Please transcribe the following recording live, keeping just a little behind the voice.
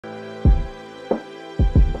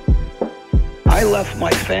I left my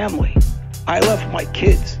family. I left my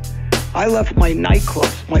kids. I left my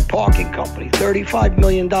nightclubs, my parking company, $35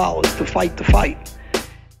 million to fight the fight.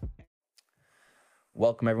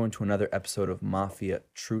 Welcome everyone to another episode of Mafia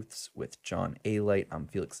Truths with John Alite. I'm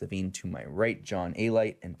Felix Levine. To my right, John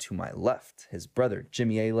Alite, and to my left, his brother,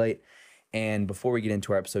 Jimmy Alite. And before we get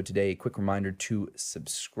into our episode today, a quick reminder to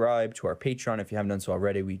subscribe to our Patreon if you haven't done so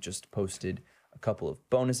already. We just posted a couple of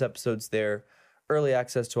bonus episodes there, early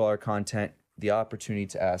access to all our content, the opportunity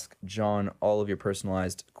to ask John all of your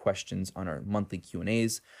personalized questions on our monthly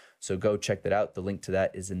Q&As. So go check that out. The link to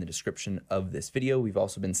that is in the description of this video. We've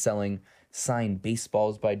also been selling signed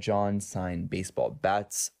baseballs by John, signed baseball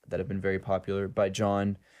bats that have been very popular by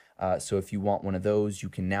John. So if you want one of those, you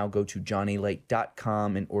can now go to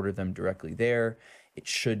johnalite.com and order them directly there. It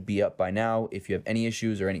should be up by now. If you have any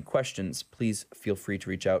issues or any questions, please feel free to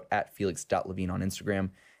reach out at felix.levine on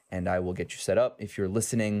Instagram, and I will get you set up. If you're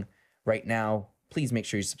listening right now, please make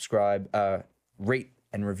sure you subscribe, rate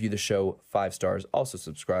and review the show 5 stars. Also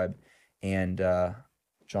subscribe. And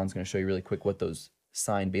John's going to show you really quick what those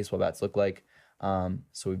signed baseball bats look like.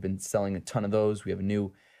 So we've been selling a ton of those. We have a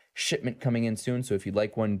new shipment coming in soon. So if you'd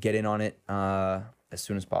like one, get in on it as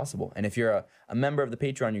soon as possible. And if you're a member of the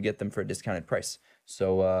Patreon, you get them for a discounted price.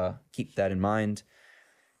 So keep that in mind.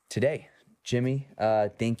 Today, Jimmy,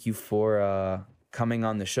 thank you for coming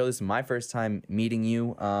on the show. This is my first time meeting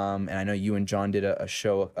you, and I know you and John did a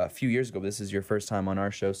show a few years ago, but this is your first time on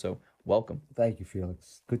our show, so welcome. Thank you,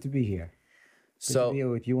 Felix. Good to be here. Good to be here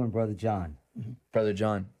with you and Brother John. Brother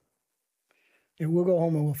John. Yeah, we'll go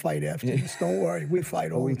home and we'll fight after this. Don't worry, we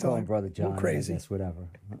fight all the time. We call him Brother John. We're crazy. I guess, whatever.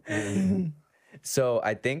 So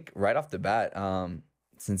I think right off the bat,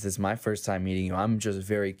 since it's my first time meeting you, I'm just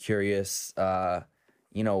very curious.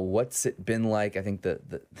 You know, what's it been like? I think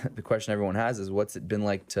the question everyone has is, what's it been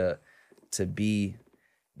like to be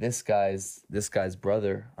this guy's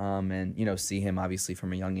brother, and you know, see him obviously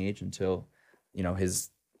from a young age until, you know,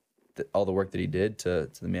 all the work that he did to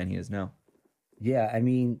the man he is now. Yeah, I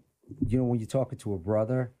mean, you know, when you're talking to a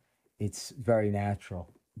brother, it's very natural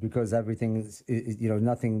because everything is, you know,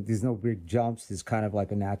 there's no big jumps. There's kind of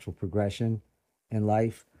like a natural progression in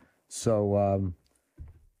life. So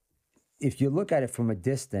if you look at it from a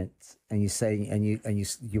distance and you say, and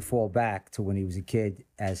you fall back to when he was a kid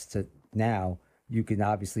as to now, you can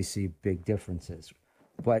obviously see big differences.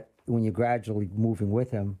 But when you're gradually moving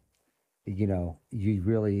with him, you know,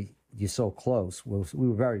 you're so close. We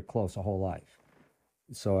were very close our whole life.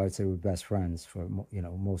 So I'd say we're best friends for, you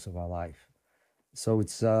know, most of our life. So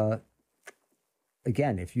it's,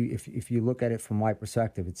 again, if you look at it from my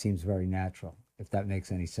perspective, it seems very natural, if that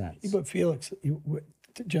makes any sense. But Felix,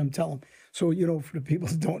 Jim, tell him. So, you know, for the people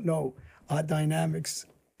that don't know, our dynamics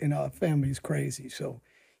in our family is crazy. So,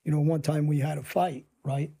 you know, one time we had a fight,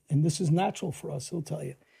 right? And this is natural for us, he'll tell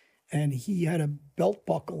you. And he had a belt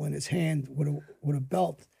buckle in his hand with a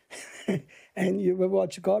belt. And you ever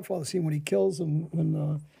watch The Godfather scene when he kills him,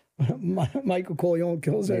 when Michael Corleone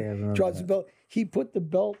kills him, drops the belt. He put the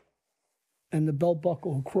belt and the belt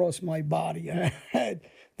buckle across my body. And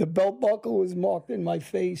the belt buckle was marked in my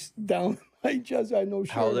face, down my chest. I had no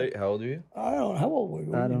shirt. How old are you? I don't know. How old were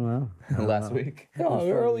you? I don't know. Last week? No,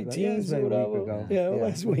 early teens or whatever. Yeah,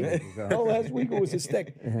 last week. No, last week it was a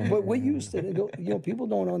stick. But we used to, you know, people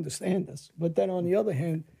don't understand this. But then on the other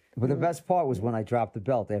hand, but the best part was when I dropped the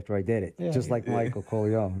belt after I did it, just like Michael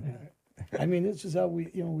Corleone. Yeah. I mean, this is how we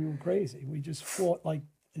were crazy. We just fought like,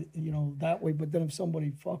 you know, that way. But then if somebody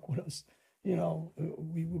fucked with us, you know,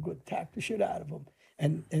 we would go attack the shit out of them.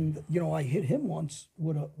 And you know, I hit him once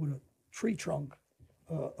with a tree trunk,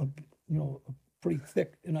 you know, pretty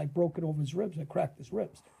thick, and I broke it over his ribs. I cracked his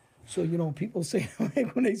ribs. So, you know, people say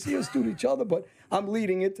when they see us do to each other, but I'm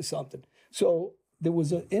leading into something. So there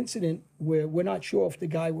was an incident where we're not sure if the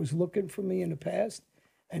guy was looking for me in the past,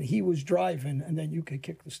 and he was driving, and then you could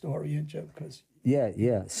kick the story in, Jim, because...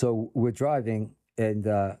 Yeah. So we're driving, and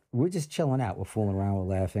we're just chilling out. We're fooling around, we're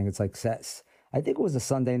laughing. It's like, I think it was a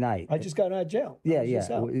Sunday night. I just got out of jail. Yeah.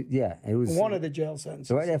 It was one of the jail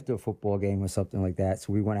sentences. Right after a football game or something like that.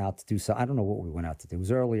 So we went out to do something. I don't know what we went out to do. It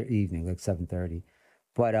was earlier evening, like 7:30.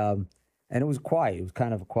 But, and it was quiet. It was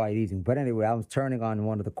kind of a quiet evening. But anyway, I was turning on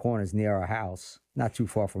one of the corners near our house, not too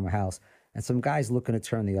far from our house, and some guy's looking to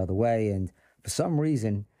turn the other way. And for some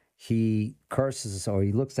reason, he curses or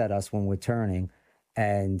he looks at us when we're turning,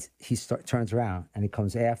 and he turns around and he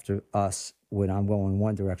comes after us when I'm going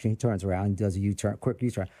one direction. He turns around and does a U-turn, quick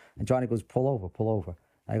U-turn. And Johnny goes, pull over.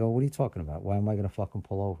 I go, what are you talking about? Why am I going to fucking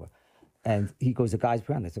pull over? And he goes, the guy's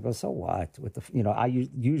behind us. I go, so what?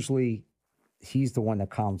 Usually he's the one that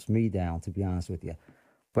calms me down, to be honest with you.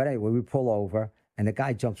 But anyway, we pull over, and the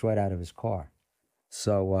guy jumps right out of his car.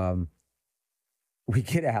 So we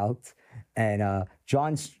get out, and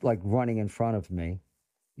John's like running in front of me,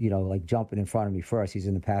 like jumping in front of me first. He's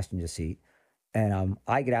in the passenger seat, and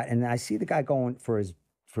I get out, and I see the guy going for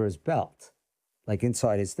his belt, like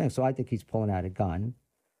inside his thing. So I think he's pulling out a gun.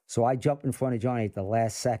 So I jump in front of Johnny at the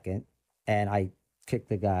last second, and I kick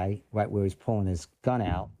the guy right where he's pulling his gun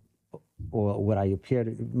out, or what I appeared,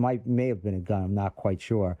 it may have been a gun, I'm not quite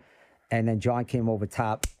sure. And then John came over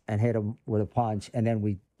top and hit him with a punch, and then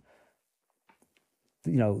we,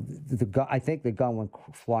 the gun, I think the gun went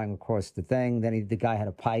flying across the thing. Then the guy had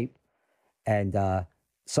a pipe, and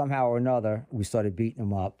somehow or another, we started beating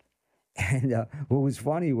him up. And what was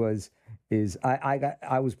funny is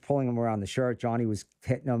I was pulling him around the shirt. Johnny was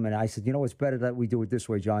hitting him, and I said, it's better that we do it this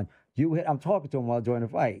way, John. I'm talking to him while during the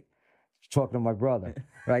fight, talking to my brother,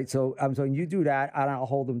 right? So I'm saying, you do that, and I'll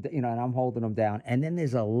hold him, and I'm holding him down. And then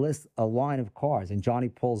there's a line of cars, and Johnny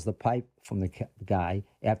pulls the pipe from the guy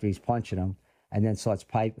after he's punching him, and then starts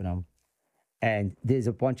piping him. And there's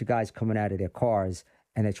a bunch of guys coming out of their cars,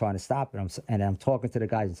 and they're trying to stop him. And I'm talking to the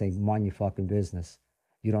guys and saying, mind your fucking business.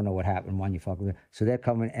 You don't know what happened, mind your fucking business. So they're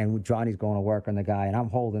coming, and Johnny's going to work on the guy, and I'm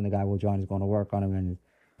holding the guy while Johnny's going to work on him. And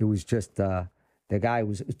it was just, the guy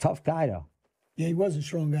was a tough guy, though. Yeah, he was a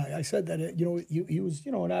strong guy. I said that, he was,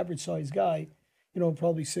 an average-sized guy,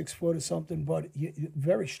 probably 6 foot or something, but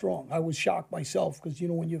very strong. I was shocked myself because,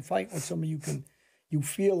 when you're fighting with somebody, you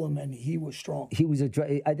feel him, and he was strong. I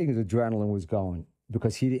think his adrenaline was going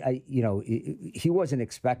because he wasn't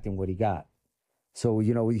expecting what he got. So,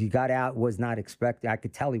 he got out, was not expecting. I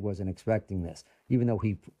could tell he wasn't expecting this, even though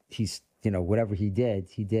he's whatever he did.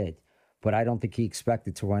 But I don't think he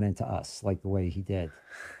expected to run into us like the way he did.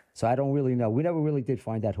 So I don't really know. We never really did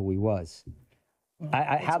find out who he was. Well,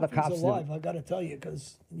 how the cops he's alive, I got to tell you,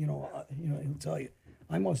 because he'll tell you,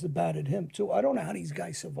 I must have batted him too. I don't know how these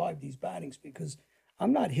guys survive these battings because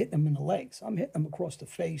I'm not hitting them in the legs. I'm hitting them across the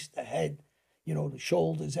face, the head, the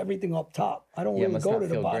shoulders, everything up top. I don't really go to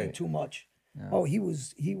the body too much. Yeah. Oh, he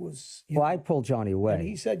was. Well, I pulled Johnny away. And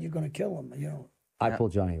he said, "You're going to kill him." I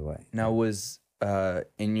pulled Johnny away. Now, was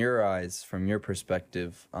in your eyes, from your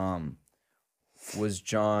perspective, was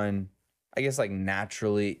John, I guess, like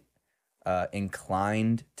naturally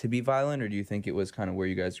inclined to be violent, or do you think it was kind of where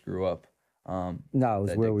you guys grew up? No, it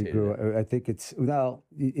was where we grew up. I think it's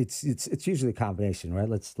usually a combination, right?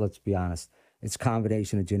 Let's be honest. It's a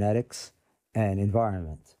combination of genetics and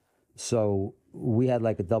environment. So we had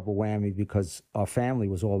like a double whammy because our family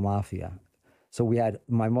was all Mafia. So we had,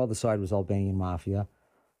 my mother's side was Albanian Mafia.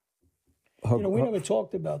 We never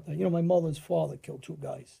talked about that. My mother's father killed 2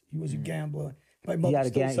 guys. He was a gambler. My mother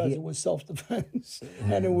still says it was self-defense.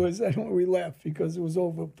 And we laughed because it was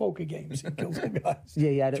over poker games. He killed 2 guys. Yeah,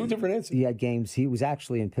 he had 2 different incidents. He had games. He was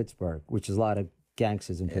actually in Pittsburgh, which is a lot of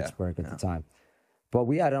gangsters in Pittsburgh at the time. But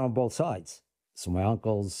we had it on both sides. So my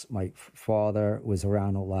uncles, my father was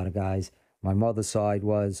around a lot of guys. My mother's side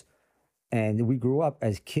was, and we grew up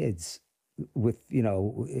as kids with,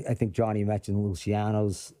 I think Johnny mentioned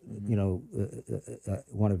Luciano's,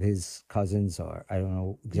 one of his cousins, or I don't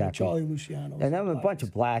know exactly. Charlie Luciano. And then a bunch of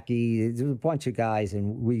Blackie, there was a bunch of guys,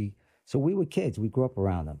 and we were kids. We grew up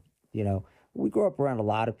around them, We grew up around a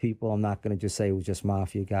lot of people. I'm not going to just say it was just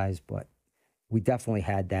Mafia guys, but we definitely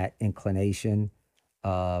had that inclination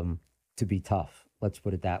to be tough. Let's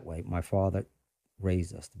put it that way. My father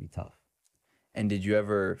raised us to be tough. And did you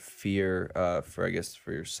ever fear for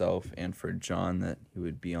yourself and for John that he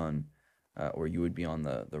would be on, or you would be on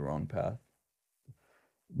the wrong path?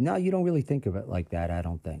 No, you don't really think of it like that, I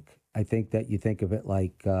don't think. I think that you think of it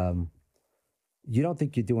like, you don't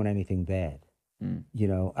think you're doing anything bad.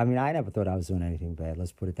 I mean, I never thought I was doing anything bad,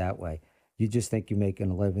 let's put it that way. You just think you're making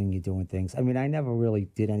a living, you're doing things. I mean, I never really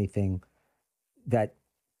did anything that,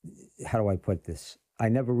 how do I put this? I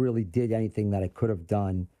never really did anything that I could have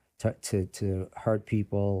done to hurt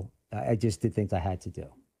people. I just did things I had to do.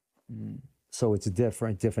 So it's a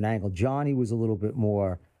different angle. Johnny was a little bit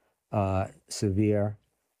more severe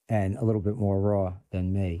and a little bit more raw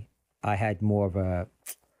than me. I had more of a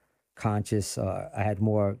conscious, I had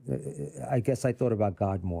more, I guess I thought about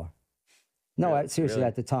God more. No, Really? Seriously, Really?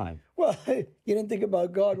 at the time. Well, you didn't think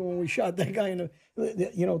about God when we shot that guy in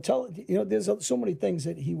the, there's so many things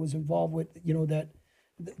that he was involved with, that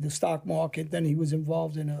the stock market, then he was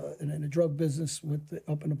involved in a drug business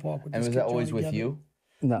up in the park with And this was kid, that always Johnny with Gebbett. you?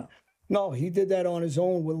 No. No, he did that on his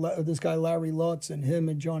own with this guy Larry Lutz and him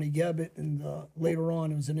and Johnny Gebbett. And later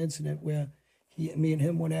on, it was an incident where me and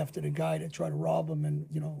him went after the guy to try to rob him, and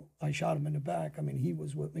I shot him in the back. I mean, he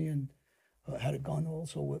was with me and had a gun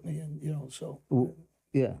also with me, and so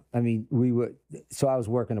Yeah, I mean, we were. So I was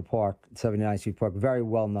working a park, 79th Street Park, very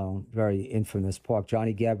well known, very infamous park.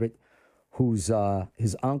 Johnny Gabbett, whose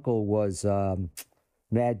his uncle was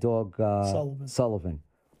Mad Dog Sullivan,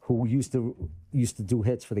 who used to do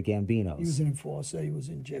hits for the Gambinos. He was an enforcer. He was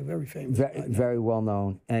in jail. Very famous. Very well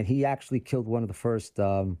known, and he actually killed one of the first.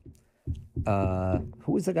 Who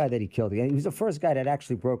was the guy that he killed? He was the first guy that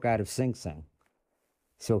actually broke out of Sing Sing.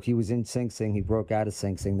 So he was in Sing Sing. He broke out of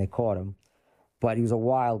Sing Sing. They caught him. But he was a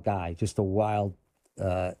wild guy, just a wild.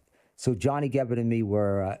 So Johnny Gabbett and me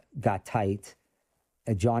got tight.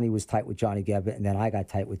 And Johnny was tight with Johnny Gabbett, and then I got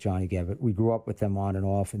tight with Johnny Gabbett. We grew up with them on and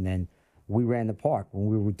off, and then we ran the park. When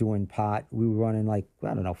we were doing pot, we were running like,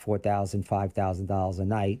 I don't know, $4,000, $5,000 a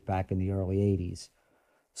night back in the early 80s.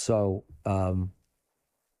 So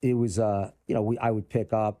it was, I would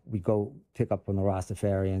we'd go pick up on the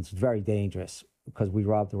Rastafarians. Very dangerous because we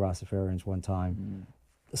robbed the Rastafarians one time.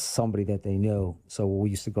 Somebody that they knew. So we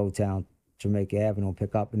used to go down Jamaica Avenue and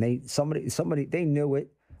pick up, and somebody they knew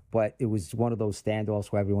it, but it was one of those standoffs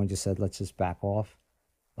where everyone just said, let's just back off.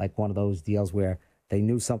 Like one of those deals where they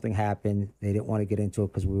knew something happened. They didn't want to get into it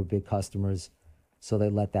because we were big customers. So they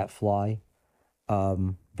let that fly.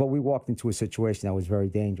 But we walked into a situation that was very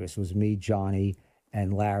dangerous. It was me, Johnny,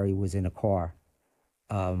 and Larry was in a car.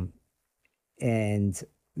 And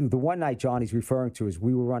the one night Johnny's referring to is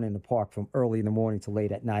we were running the park from early in the morning to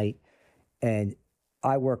late at night. And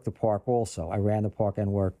I worked the park also. I ran the park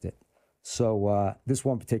and worked it. So this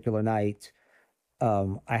one particular night,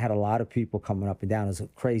 I had a lot of people coming up and down. It was a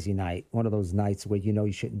crazy night. One of those nights where you know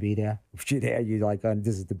you shouldn't be there. If you're there, you're like, oh,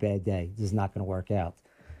 this is the bad day. This is not going to work out.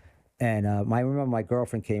 And I remember my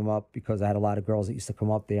girlfriend came up because I had a lot of girls that used to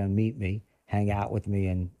come up there and meet me, hang out with me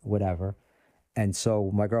and whatever. And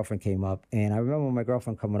so my girlfriend came up, and I remember my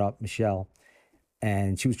girlfriend coming up, Michelle,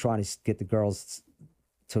 and she was trying to get the girls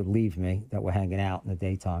to leave me that were hanging out in the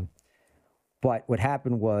daytime. But what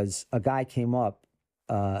happened was a guy came up,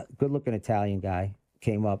 good-looking Italian guy,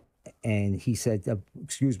 came up, and he said,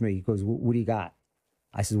 excuse me, he goes, what do you got?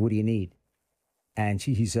 I said, what do you need? And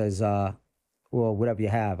he says, well, whatever you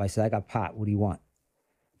have. I said, I got pot. What do you want?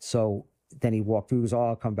 So then he walked through, he goes, oh,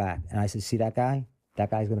 I'll come back. And I said, see that guy?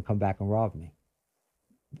 That guy's going to come back and rob me.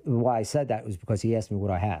 Why I said that was because he asked me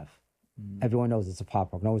what I have. Everyone knows it's a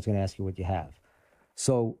pop rock. No one's going to ask you what you have.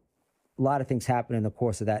 So a lot of things happened in the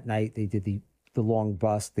course of that night. They did the long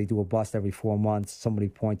bust. They do a bust every 4 months. Somebody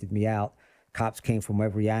pointed me out. Cops came from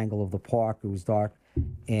every angle of the park. It was dark.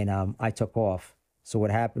 And I took off. So what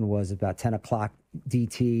happened was about 10 o'clock,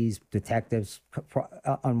 DTs, detectives,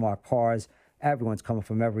 unmarked cars, everyone's coming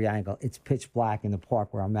from every angle. It's pitch black in the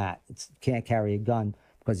park where I'm at. Can't carry a gun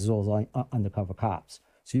because it's all undercover cops.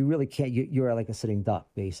 So you really can't, you're like a sitting duck,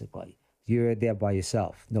 basically. You're there by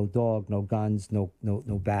yourself. No dog, no guns, no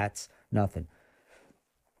bats, nothing.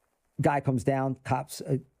 Guy comes down, cops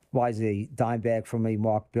buys a dime bag from me,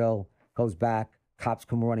 marked bill, goes back. Cops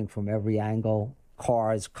come running from every angle,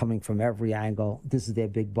 cars coming from every angle. This is their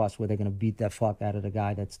big bust where they're going to beat the fuck out of the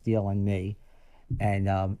guy that's stealing me.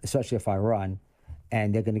 And especially if I run,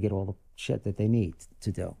 and they're going to get all the shit that they need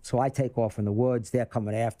to do. So I take off in the woods. They're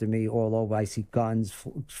coming after me all over. I see guns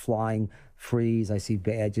flying, freeze. I see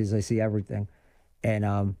badges. I see everything.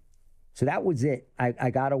 And so that was it. I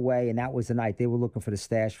got away, and that was the night. They were looking for the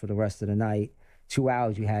stash for the rest of the night. 2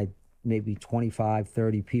 hours, you had maybe 25,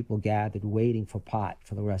 30 people gathered waiting for pot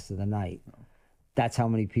for the rest of the night. That's how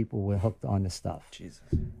many people were hooked on this stuff. Jesus.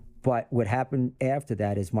 But what happened after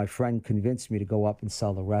that is my friend convinced me to go up and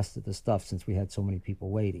sell the rest of the stuff since we had so many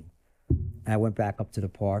people waiting. And I went back up to the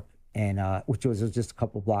park, and which was just a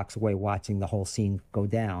couple blocks away, watching the whole scene go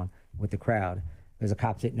down with the crowd. Because the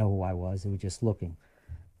cops didn't know who I was. They were just looking.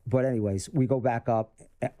 But anyways, we go back up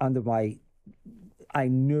I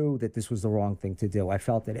knew that this was the wrong thing to do. I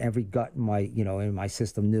felt that every gut in my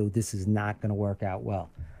system knew this is not going to work out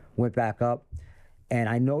well. Went back up, and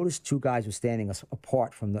I noticed two guys were standing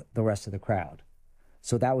apart from the rest of the crowd.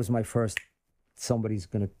 So that was my first, someone's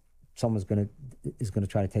gonna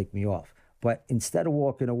try to take me off. But instead of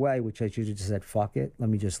walking away, which I should have just said, fuck it, let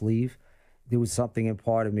me just leave, there was something in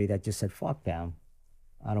part of me that just said, fuck them.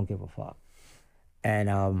 I don't give a fuck.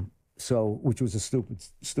 And so, which was a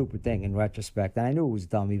stupid thing in retrospect. And I knew it was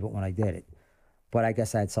dumb even when I did it. But I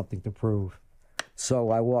guess I had something to prove. So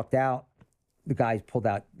I walked out. The guy pulled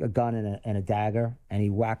out a gun and a dagger, and he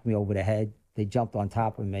whacked me over the head. They jumped on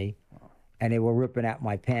top of me, and they were ripping out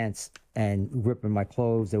my pants and ripping my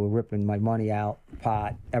clothes. They were ripping my money out,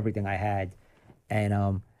 pot, everything I had.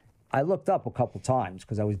 And I looked up a couple times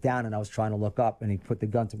because I was down and I was trying to look up, and he put the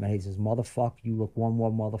gun to my head. He says, motherfucker, you look one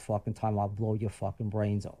more motherfucking time, I'll blow your fucking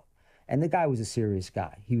brains off. And the guy was a serious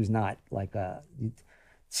guy. He was not like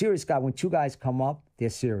serious guy, when 2 guys come up, they're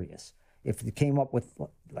serious. If they came up with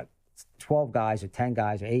like 12 guys or 10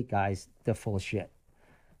 guys or 8 guys, they're full of shit.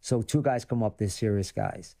 So 2 guys come up, they're serious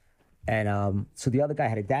guys. And so the other guy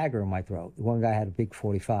had a dagger in my throat. One guy had a big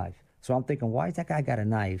 45. So I'm thinking, why has that guy got a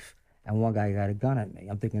knife and one guy got a gun at me?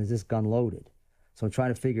 I'm thinking, is this gun loaded? So I'm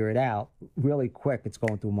trying to figure it out really quick. It's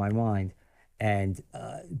going through my mind. And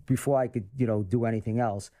before I could, do anything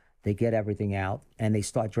else, they get everything out and they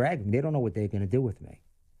start dragging me. They don't know what they're going to do with me.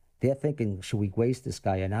 They're thinking, should we waste this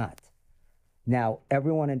guy or not? Now,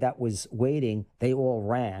 everyone that was waiting, they all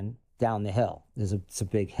ran down the hill. It's a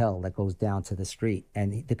big hill that goes down to the street.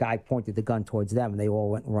 And the guy pointed the gun towards them and they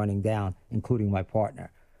all went running down, including my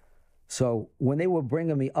partner. So when they were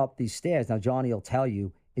bringing me up these stairs, now Johnny will tell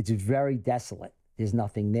you, it's very desolate. There's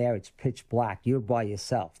nothing there. It's pitch black. You're by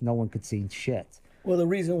yourself. No one could see shit. Well, the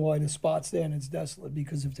reason why the spot's there and it's desolate,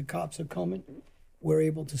 because if the cops are coming, we're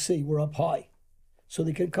able to see. We're up high. So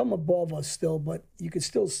they can come above us still, but you can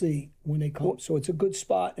still see when they come. So it's a good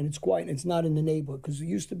spot, and it's quiet, and it's not in the neighborhood, because it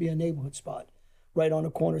used to be a neighborhood spot right on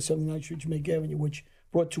the corner of 79th Street, Jamaica Avenue, which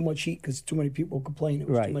brought too much heat because too many people complained. It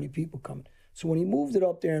was too many people coming. So when he moved it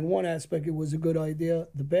up there, in one aspect, it was a good idea.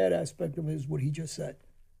 The bad aspect of it is what he just said.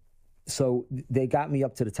 So they got me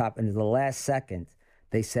up to the top, and in the last second,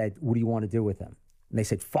 they said, what do you want to do with him? And they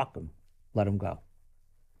said, fuck him, let him go.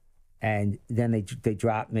 And then they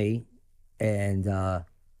dropped me, and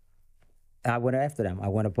I went after them. I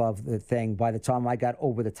went above the thing. By the time I got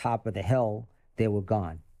over the top of the hill, they were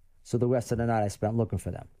gone. So the rest of the night I spent looking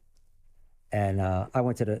for them. And I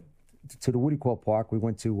went to the Woody Call Park. We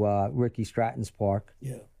went to Ricky Stratton's park.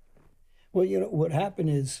 Yeah. Well, what happened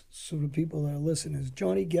is, so the people that are listening, is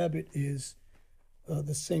Johnny Gabbett is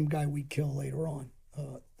the same guy we kill later on,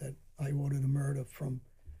 that I ordered a murder from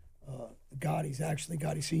Gotti's. Actually,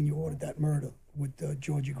 Gotti Sr. ordered that murder with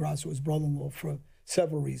Georgie Grasso, his brother-in-law, for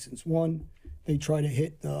several reasons. One, they tried to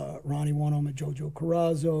hit Ronnie One-Arm and Jojo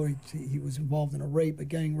Carrazzo. He was involved in a rape, a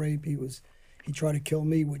gang rape. He tried to kill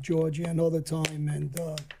me with Georgie another time, and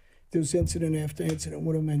there was incident after incident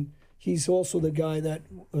with him. And he's also the guy that,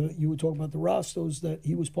 you were talking about the Rostos, that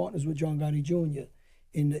he was partners with John Gotti Jr.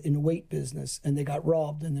 in the weight business, and they got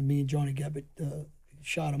robbed, and then me and Johnny Gabbett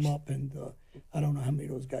shot him up, and I don't know how many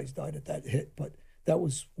of those guys died at that hit, but that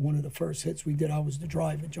was one of the first hits we did. I was the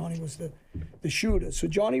driver. Johnny was the shooter. So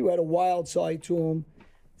Johnny had a wild side to him,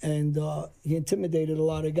 and he intimidated a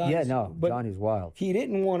lot of guys. Yeah, no, but Johnny's wild. He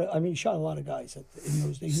didn't want to. I mean, he shot a lot of guys in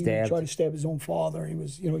those days. He tried to stab his own father. He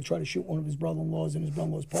was, he tried to shoot one of his brother-in-laws and his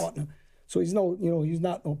brother-in-law's partner. So he's he's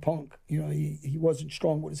not no punk. He wasn't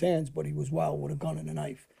strong with his hands, but he was wild with a gun and a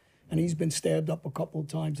knife. And he's been stabbed up a couple of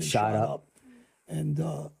times and shot up. And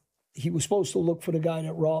he was supposed to look for the guy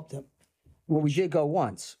that robbed him. Well, we did go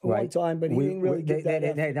once, right? One time, but he didn't really give that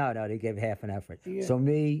effort. No, they gave half an effort. Yeah. So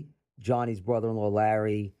me, Johnny's brother-in-law,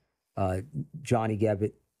 Larry, Johnny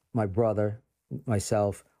Gabbett, my brother,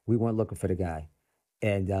 myself, we went looking for the guy.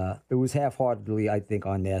 And it was half-heartedly, I think,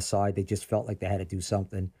 on their side. They just felt like they had to do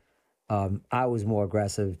something. I was more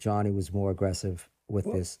aggressive. Johnny was more aggressive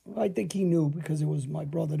with this. I think he knew, because it was my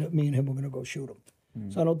brother that me and him were going to go shoot him.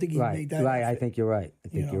 So I don't think he made that Right, effort. I think you're right. I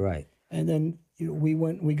think you're right. And then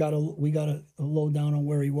we got a lowdown on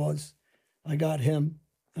where he was. I got him,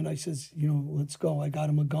 and I says, let's go. I got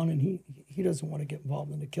him a gun, and he doesn't want to get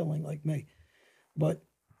involved in the killing like me. But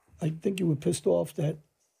I think you were pissed off that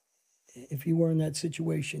if you were in that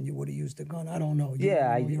situation, you would have used the gun. I don't know.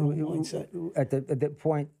 Mindset. At that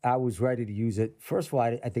point, I was ready to use it. First of all,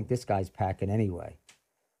 I think this guy's packing anyway.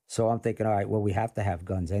 So I'm thinking, all right, well, we have to have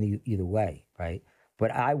guns either way, right?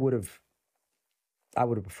 But I would have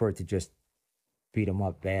preferred to just beat him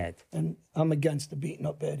up bad. And I'm against the beating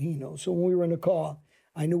up bad, he knows. So when we were in the car,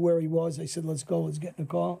 I knew where he was. I said, let's go, let's get in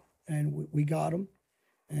the car. And we got him,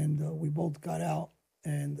 and we both got out.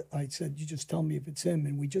 And I said, you just tell me if it's him.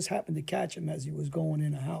 And we just happened to catch him as he was going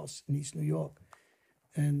in a house in East New York.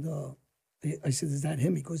 And I said, is that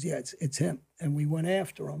him? He goes, yeah, it's him. And we went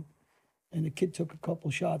after him. And the kid took a couple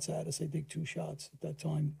shots at us. I think 2 shots at that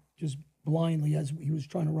time, just blindly as he was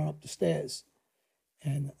trying to run up the stairs.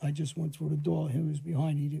 And I just went through the door. He was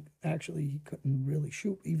behind. He couldn't really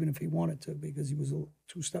shoot, even if he wanted to, because he was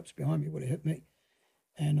 2 steps behind me, would have hit me.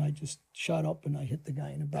 And I just shot up and I hit the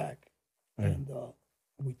guy in the back. And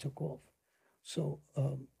we took off. So,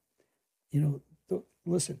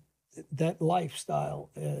 listen, that lifestyle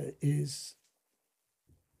is,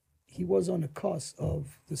 he was on the cusp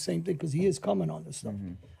of the same thing, because he is coming on this stuff.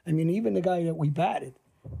 Mm-hmm. I mean, even the guy that we batted,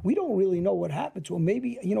 we don't really know what happened to him.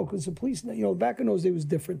 Maybe, because the police, back in those days it was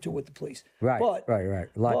different too with the police. Right, right.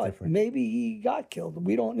 A lot different. Maybe he got killed.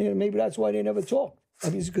 We don't, maybe that's why they never talked. I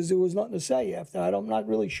mean, because there was nothing to say after. I'm not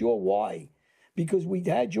really sure why, because we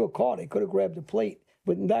had your car. They could have grabbed the plate,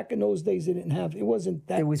 but back in those days, they didn't have. It wasn't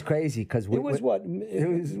that. It was crazy because It was what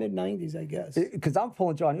mid '90s, I guess. Because I'm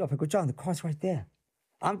pulling Johnny off. I go, John, the car's right there.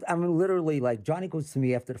 I'm literally like, Johnny goes to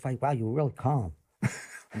me after the fight, wow, you were really calm.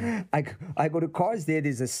 I go, the car's there.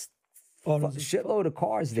 There's a shitload of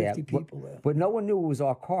cars there. 50 people there. But no one knew it was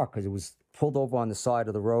our car because it was pulled over on the side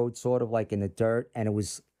of the road, sort of like in the dirt. And it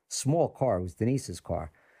was a small car. It was Denise's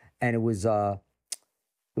car. And it was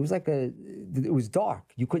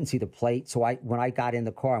dark. You couldn't see the plate. So when I got in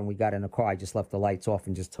the car and we got in the car, I just left the lights off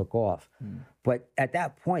and just took off. But at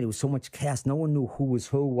that point, it was so much chaos. No one knew who was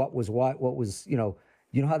who, what was what was,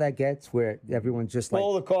 you know how that gets where everyone's just like.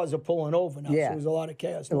 All the cars are pulling over now, so there's a lot of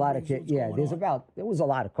chaos. A lot of chaos. Yeah, there was a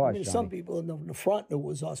lot of cars. I mean, some people in the front knew it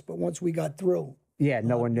was us, but once we got through. Yeah,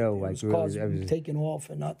 no one knew. Like, cars were taking off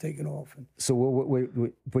and not taking off.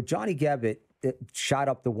 So, but Johnny Gebbett shot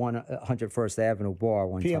up the 101st Avenue bar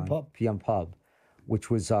one PM time. Pub. PM Pub,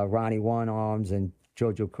 which was Ronnie One Arms and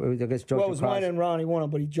Jojo. I guess Jojo. Well, it was mine and Ronnie One,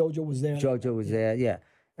 but Jojo was there. Jojo was there. Yeah,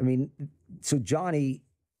 I mean, so Johnny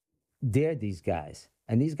dared these guys,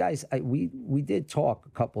 and these guys, we did talk a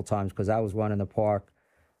couple times because I was running the park.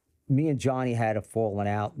 Me and Johnny had a falling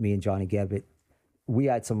out. Me and Johnny Gebbett. We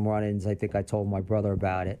had some run-ins. I think I told my brother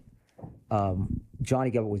about it.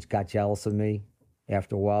 Johnny Gebbett got jealous of me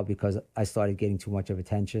after a while because I started getting too much of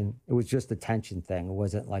attention. It was just a tension thing. It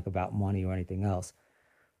wasn't like about money or anything else.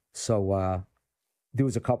 So there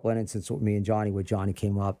was a couple of instances with me and Johnny where Johnny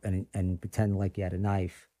came up and pretended like he had a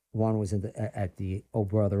knife. One was at the Old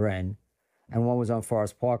Brother Inn, and one was on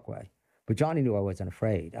Forest Parkway. But Johnny knew I wasn't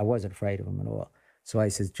afraid. I wasn't afraid of him at all. So I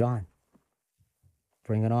says, John,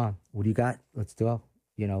 bring it on. What do you got? Let's do it.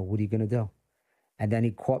 What are you going to do? And then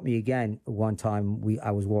he caught me again one time.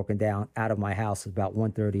 I was walking down out of my house at about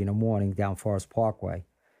 1:30 in the morning down Forest Parkway.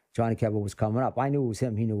 Johnny Gebbett was coming up. I knew it was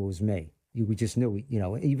him. He knew it was me. We just knew,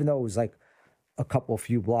 even though it was like a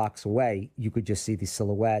few blocks away, you could just see the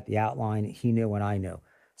silhouette, the outline. He knew and I knew.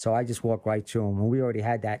 So I just walked right to him. And we already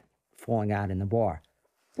had that falling out in the bar.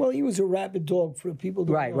 Well, he was a rabid dog for people.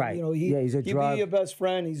 Right. He's a drug. He'd be your best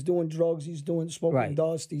friend. He's doing drugs. He's doing smoking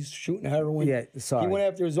dust. He's shooting heroin. Yeah, sorry. He went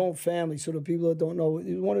after his own family. So the people that don't know,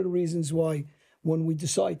 one of the reasons why when we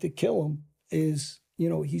decide to kill him is,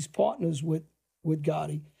 he's partners with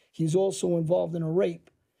Gotti. He's also involved in a rape,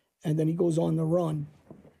 and then he goes on the run.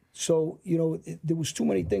 So, there was too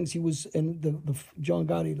many things. He was, and the John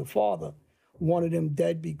Gotti, the father, wanted him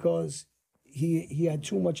dead because he had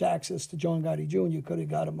too much access to John Gotti Jr. Could have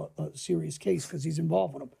got him a serious case because he's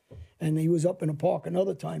involved with him. And he was up in a park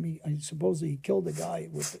another time. Supposedly he killed a guy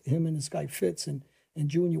with him and this guy Fitz, and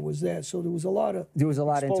Junior was there. So there was a lot of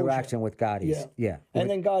interaction with Gotti's. Yeah. And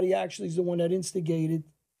then Gotti actually is the one that instigated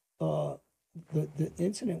the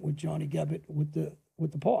incident with Johnny Gebbett with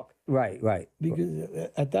the park. Right. Because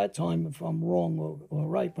at that time, if I'm wrong or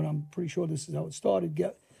right, but I'm pretty sure this is how it started.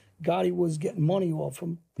 Gotti was getting money off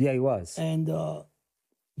him. Yeah, he was. And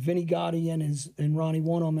Vinny Gotti and Ronnie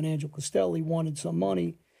One-Arm and Angelo Costelli wanted some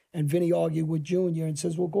money, and Vinny argued with Junior and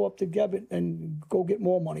says, well, go up to Gebbett and go get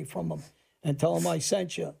more money from him and tell him I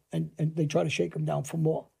sent you. And they try to shake him down for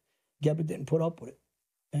more. Gebbett didn't put up with it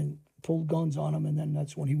and pulled guns on him, and then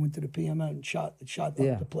that's when he went to the PMN and shot up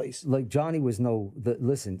the place. Like Johnny was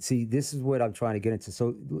listen, see, this is what I'm trying to get into.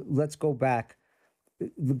 So let's go back.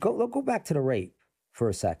 Go back to the rape for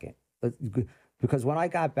a second, because when I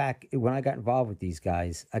got involved with these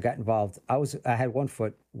guys, I had one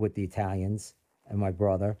foot with the Italians and my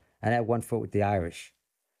brother, and I had one foot with the Irish.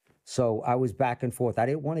 So I was back and forth. I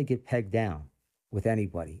didn't want to get pegged down with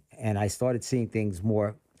anybody, and I started seeing things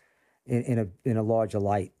more in a larger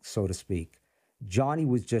light, so to speak. Johnny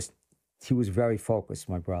was he was very focused,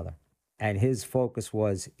 my brother, and his focus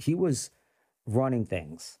was he was running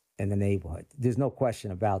things in the neighborhood. There's no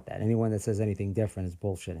question about that. Anyone that says anything different is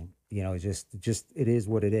bullshitting. It's just it is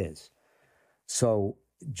what it is. So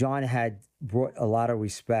John had brought a lot of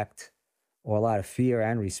respect, or a lot of fear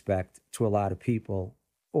and respect, to a lot of people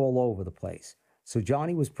all over the place. So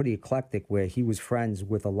Johnny was pretty eclectic, where he was friends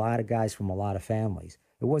with a lot of guys from a lot of families.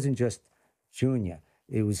 It wasn't just Junior.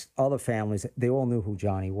 It was other families. They all knew who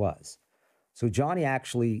Johnny was. So Johnny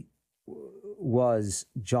actually was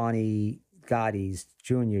Johnny Gotti's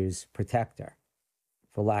Jr.'s protector,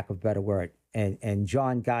 for lack of a better word. And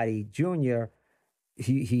John Gotti Jr.,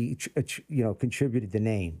 he contributed the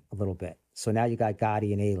name a little bit. So now you got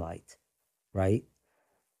Gotti and Alite, right?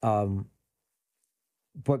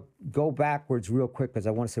 But go backwards real quick, because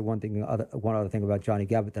I want to say one other thing about Johnny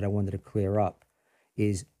Gebbett that I wanted to clear up,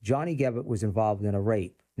 is Johnny Gebbett was involved in a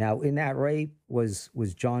rape Now, in that rape, was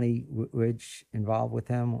Johnny Ridge involved with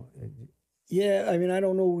him? Yeah, I mean, I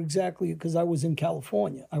don't know exactly because I was in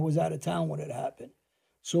California. I was out of town when it happened.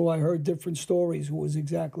 So I heard different stories who was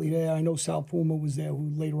exactly there. I know Sal Puma was there,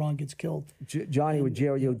 who later on gets killed. Johnny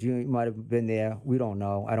Ruggiero Jr. might have been there. We don't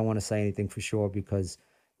know. I don't want to say anything for sure because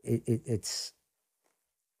it's,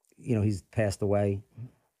 you know, he's passed away.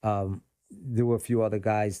 There were a few other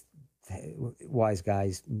guys, wise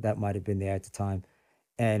guys, that might have been there at the time.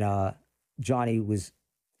 And Johnny was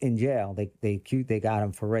in jail. They got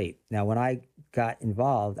him for rape. Now, when I got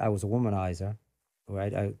involved, I was a womanizer,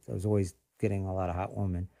 right? I was always getting a lot of hot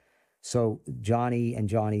women. So Johnny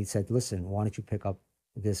said, listen, why don't you pick up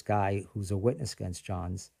this guy who's a witness against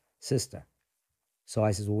John's sister? So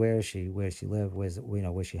I says, well, where is she? Where does she live?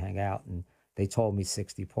 Where she hang out? And they told me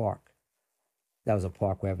 60 Park. That was a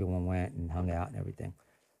park where everyone went and hung out and everything.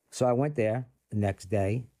 So I went there the next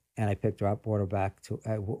day and I picked her up, brought her back to,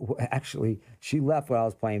 actually, she left while I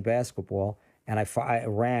was playing basketball and I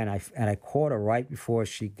ran and I caught her right before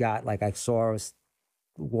she got, like I saw her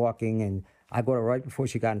walking and I got her right before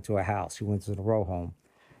she got into her house. She went to the row home.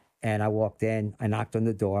 And I walked in, I knocked on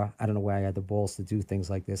the door. I don't know why I had the balls to do things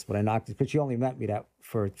like this, but I knocked it because she only met me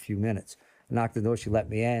for a few minutes. I knocked on the door, she let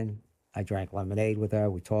me in. I drank lemonade with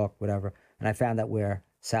her, we talked, whatever. And I found out where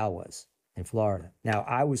Sal was, in Florida. Now,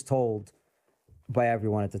 I was told by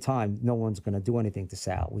everyone at the time, no one's going to do anything to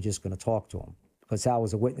Sal. We're just going to talk to him. Because Sal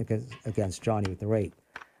was a witness against Johnny with the rape.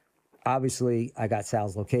 Obviously, I got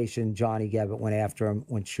Sal's location. Johnny Gabbett went after him.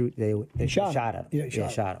 They shot him. Yeah,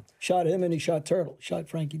 shot him. Shot him and he shot Turtle. Shot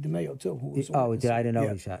Frankie DeMeo too. Who was I didn't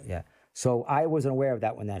know he shot. Yeah. So I wasn't aware of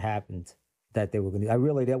that when that happened. That they were going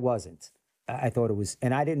to. That wasn't. I thought it was,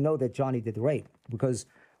 and I didn't know that Johnny did the rape because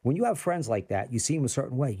when you have friends like that, you see him a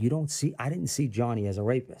certain way. I didn't see Johnny as a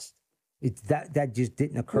rapist. That just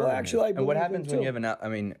didn't occur. Well, actually, and what happens when you have I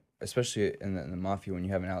mean, especially in the mafia, when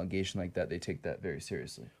you have an allegation like that, they take that very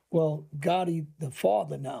seriously. Well, Gotti, the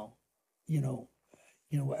father now,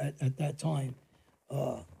 at that time,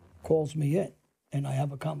 calls me in, and I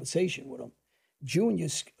have a conversation with him. Junior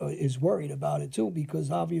is worried about it too because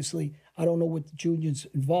obviously I don't know what Junior's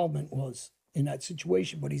involvement was in that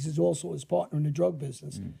situation, but he's also his partner in the drug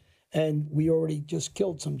business. And we already just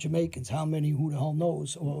killed some Jamaicans. How many? Who the hell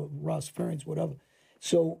knows? Or Rastafarians, whatever.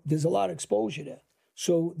 So there's a lot of exposure there.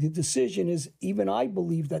 So the decision is, even I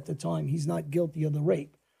believed at the time he's not guilty of the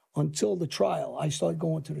rape until the trial. I started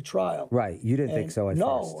going to the trial. Right. You didn't think so at first.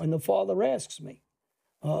 No, and the father asks me,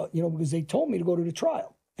 because they told me to go to the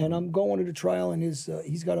trial. And I'm going to the trial, and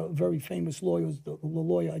he's got a very famous lawyer, the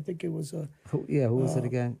lawyer, I think it was... who was it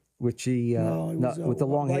again? With the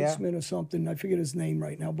long hair? Weissman or something. I forget his name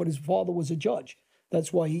right now. But his father was a judge.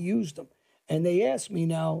 That's why he used him. And they asked me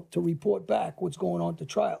now to report back what's going on at the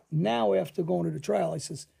trial. Now, after going to the trial, I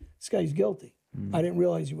says, this guy's guilty. I didn't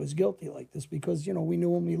realize he was guilty like this because, we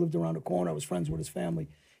knew him. He lived around the corner. I was friends with his family.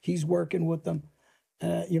 He's working with them.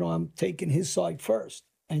 I'm taking his side first.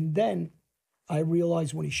 And then I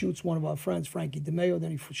realized when he shoots one of our friends, Frankie DeMeo,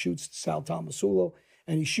 then he shoots Sal Tomasulo,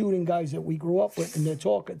 and he's shooting guys that we grew up with, and they're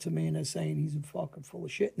talking to me, and they're saying he's a fucking full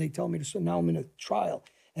of shit. And they tell me, so now I'm in a trial,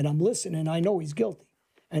 and I'm listening, and I know he's guilty.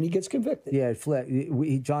 And he gets convicted. Yeah,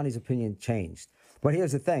 Johnny's opinion changed. But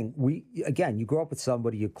here's the thing. You grow up with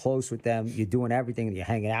somebody, you're close with them, you're doing everything, you're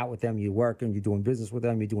hanging out with them, you're working, you're doing business with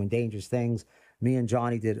them, you're doing dangerous things. Me and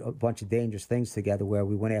Johnny did a bunch of dangerous things together where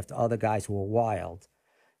we went after other guys who were wild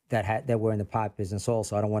that were in the pot business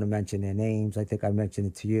also. I don't want to mention their names. I think I mentioned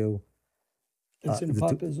it to you. It's in the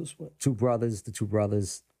pot business? What? The two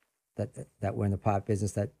brothers that were in the pot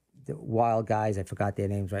business, the wild guys, I forgot their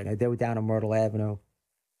names right now. They were down on Myrtle Avenue.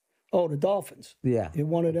 Oh, the Dolphins. Yeah. And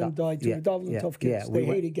one of them died too. Yeah. The Dolphins are tough kids. Yeah. They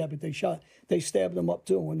hated Gabbett. They stabbed him up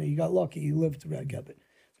too. When he got lucky, he lived through that Gabbett.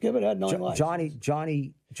 Gabbett had 9 lives.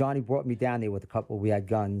 Johnny brought me down there with a couple. We had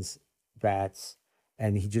guns, bats,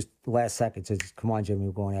 and he just last second said, "Come on, Jimmy,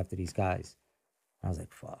 we're going after these guys." And I was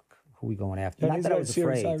like, "Fuck, who are we going after?" Yeah, not that I was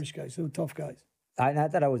serious afraid. Irish guys. They were tough guys.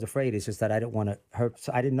 Not that I was afraid. It's just that I didn't want to hurt.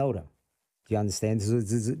 So I didn't know them. Do you understand?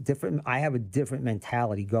 There's a different. I have a different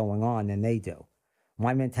mentality going on than they do.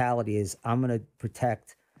 My mentality is I'm going to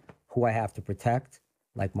protect who I have to protect,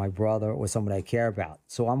 like my brother or somebody I care about.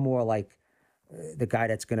 So I'm more like the guy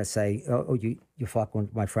that's going to say, oh, you fucking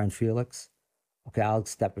with my friend Felix? Okay, I'll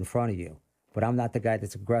step in front of you. But I'm not the guy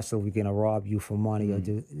that's aggressively going to rob you for money or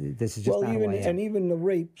do this is just not who I am. And even the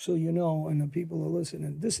rape, so you know, and the people are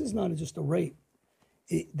listening, this is not just a rape.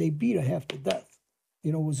 They beat her half to death.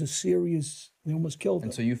 It was a serious, they almost killed her.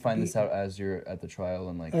 And so you find this out as you're at the trial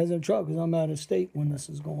and like... As a trial, because I'm out of state when this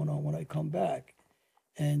is going on, when I come back.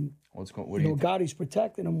 What you do know, you Gotti's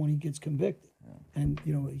protecting him when he gets convicted. And,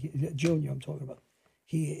 you know, Junior, I'm talking about.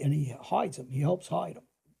 He hides him. He helps hide him,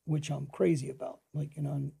 which I'm crazy about. Like, you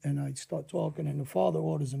know, and I start talking, and the father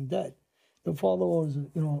orders him dead. The father orders,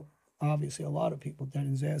 you know, obviously a lot of people dead,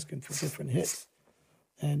 and is asking for different hits.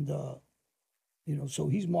 And, you know, so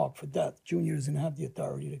he's marked for death. Junior doesn't have the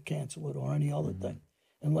authority to cancel it or any other thing,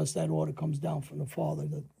 unless that order comes down from the father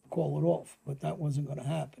to call it off. But that wasn't going to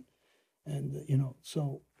happen. And, you know,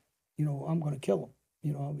 so, you know, I'm going to kill him.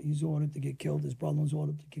 You know, he's ordered to get killed. His brother-in-law's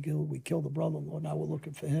ordered to get killed. We killed the brother-in-law. Now we're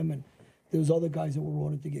looking for him. And there's other guys that were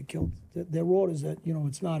ordered to get killed. They're orders that, you know,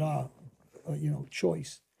 it's not our, you know,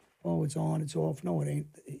 choice. Oh, it's on, it's off. No, it ain't.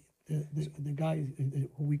 The guy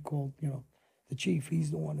who we called, you know, the chief, he's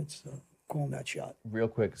the one that's calling that shot. Real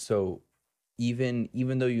quick, so even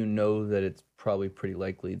though you know that it's probably pretty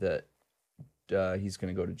likely that he's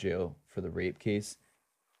going to go to jail for the rape case,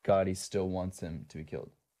 Gotti still wants him to be killed.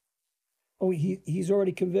 Oh, he's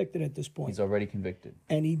already convicted at this point. He's already convicted.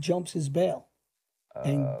 And he jumps his bail.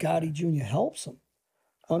 And Gotti Jr. helps him,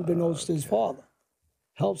 unbeknownst to his father.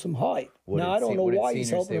 Helps him hide. Now, I don't know why he's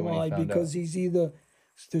helping him hide, because he's either,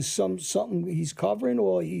 there's something he's covering,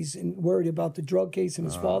 or he's worried about the drug case and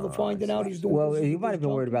his father finding out he's doing. Well, he might have been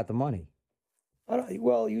worried about the money.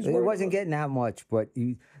 Well, he was. It wasn't getting that much, but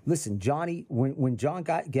listen, Johnny. When John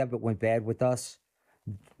Gebert went bad with us,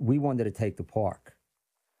 we wanted to take the park.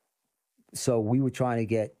 So we were trying to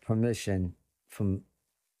get permission from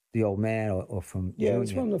the old man or from Junior.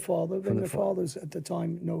 It's from the father. The father's at the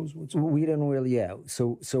time knows what's going on. We didn't really,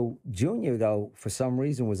 So Junior, though, for some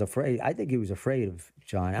reason was afraid. I think he was afraid of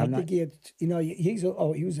John. I think he had, you know,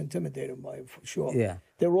 he was intimidated by it, for sure. Yeah.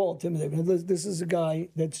 They're all intimidated. This is a guy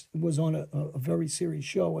that was on a very serious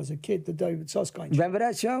show as a kid, the David Susskind show. Remember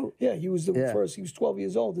that show? Yeah, he was the first. He was 12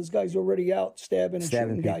 years old. This guy's already out stabbing and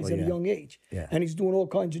shooting people, guys at a young age. Yeah. And he's doing all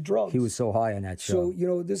kinds of drugs. He was so high on that show. So, you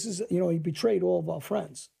know, this is, you know, he betrayed all of our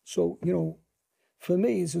friends. So, you know, for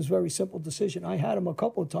me, it's a very simple decision. I had him a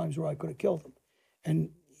couple of times where I could have killed him. And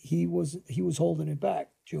he was holding it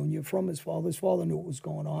back, Junior, from his father. His father knew what was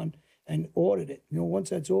going on and ordered it. You know,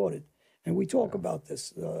 once that's ordered, and we talk about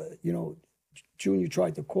this, you know, Junior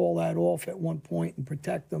tried to call that off at one point and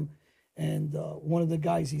protect him. And one of the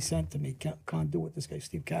guys he sent to me can't do it, this guy,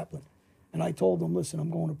 Steve Kaplan. And I told him, listen,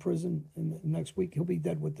 I'm going to prison next week. He'll be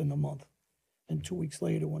dead within a month. And 2 weeks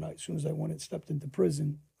later, as soon as I went and stepped into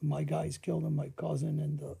prison, my guys killed him, my cousin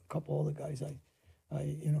and a couple other guys I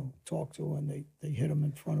you know, talked to, and they hit him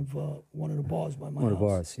in front of one of the bars by my house. One of the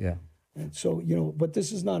bars, yeah. And so, you know, but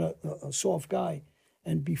this is not a soft guy.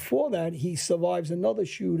 And before that, he survives another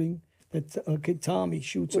shooting that kid Tommy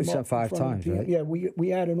shoots him up 5 times, right? Yeah, we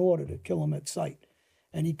had an order to kill him at sight.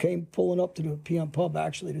 And he came pulling up to the PM pub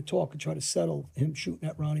actually to talk and try to settle him shooting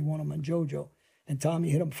at Ronnie Wunham and JoJo. And Tommy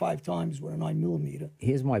hit him 5 times with a 9mm.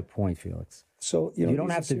 Here's my point, Felix. So, you know, you don't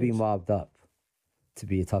have to be mobbed up to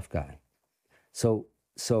be a tough guy. So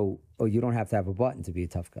you don't have to have a button to be a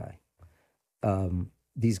tough guy.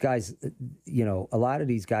 These guys, you know, a lot of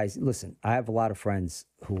these guys, listen, I have a lot of friends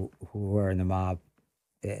who were in the mob,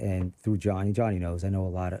 and through Johnny knows, I know a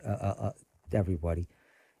lot of everybody.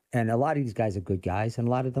 And a lot of these guys are good guys, and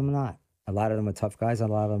a lot of them are not. A lot of them are tough guys, and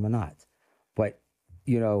a lot of them are not. But,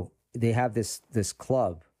 you know, they have this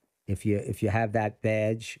club. If you have that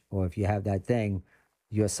badge or if you have that thing,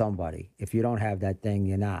 you're somebody. If you don't have that thing,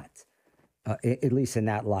 you're not. At least in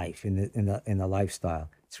that life, in the lifestyle,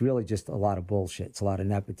 it's really just a lot of bullshit. It's a lot of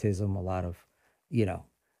nepotism, a lot of, you know.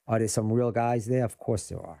 Are there some real guys there? Of course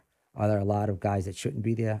there are. Are there a lot of guys that shouldn't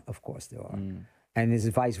be there? Of course there are. And there's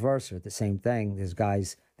vice versa, the same thing. There's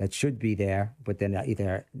guys that should be there, but they're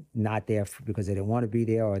either not there because they didn't want to be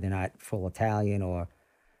there, or they're not full Italian. Or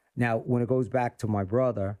now, when it goes back to my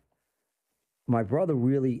brother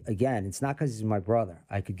really, again, it's not because he's my brother.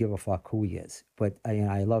 I could give a fuck who he is, but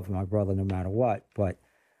I love my brother no matter what. But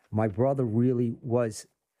my brother really was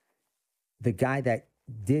the guy that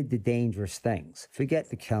did the dangerous things. Forget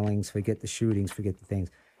the killings, forget the shootings, forget the things.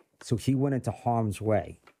 So he went into harm's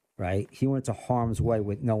way, right? He went into harm's way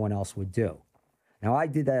what no one else would do. Now, I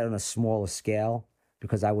did that on a smaller scale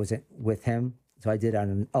because I wasn't with him. So I did it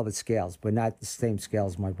on other scales, but not the same scale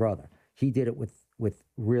as my brother. He did it with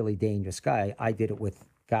really dangerous guy. I did it with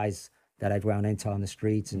guys that I'd run into on the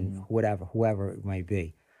streets and whoever it may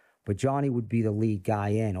be. But Johnny would be the lead guy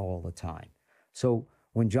in all the time. So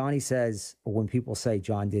when Johnny says, or when people say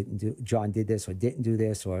John did this or didn't do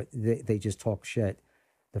this, or they just talk shit,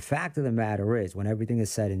 the fact of the matter is, when everything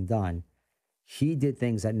is said and done, he did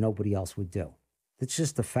things that nobody else would do. It's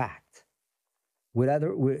just a fact.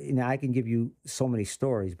 Now I can give you so many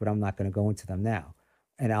stories, but I'm not going to go into them now.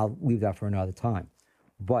 And I'll leave that for another time.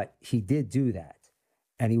 But he did do that.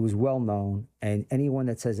 And he was well known. And anyone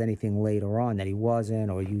that says anything later on that he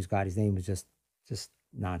wasn't or used Gotti's name is just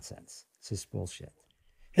nonsense. It's just bullshit.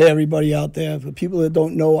 Hey, everybody out there. For people that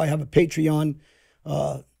don't know, I have a Patreon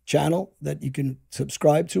channel that you can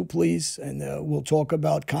subscribe to, please. And we'll talk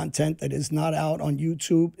about content that is not out on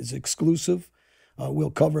YouTube. It's exclusive.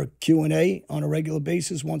 We'll cover Q&A on a regular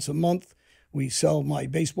basis once a month. We sell my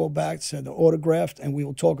baseball bats and they're autographed, and we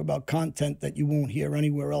will talk about content that you won't hear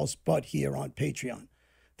anywhere else but here on Patreon.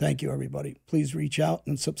 Thank you, everybody. Please reach out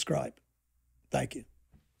and subscribe. Thank you.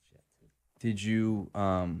 Did you,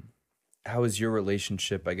 how was your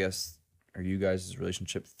relationship, I guess, or you guys'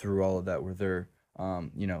 relationship through all of that? Were there,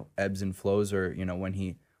 you know, ebbs and flows, or, you know, when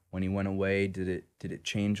he went away, did it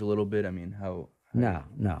change a little bit? I mean, how No,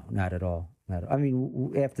 not at all. I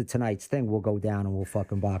mean, after tonight's thing, we'll go down and we'll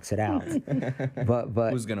fucking box it out.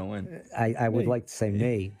 but who's gonna win? I would like to say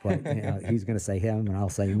me, but you know, he's gonna say him, and I'll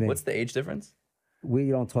say me. What's the age difference?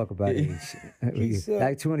 We don't talk about age.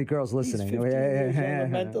 Too many girls listening. He's 15 years younger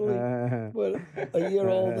mentally, but a year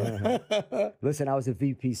older. Listen, I was a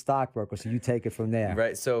VP stockbroker, so you take it from there.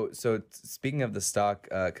 Right. So speaking of the stock,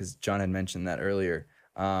 because John had mentioned that earlier,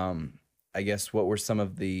 I guess what were some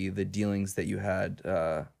of the dealings that you had,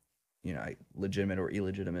 you know, legitimate or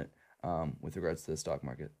illegitimate, with regards to the stock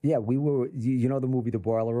market? Yeah, we were. You know the movie The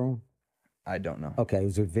Boiler Room? I don't know. Okay, it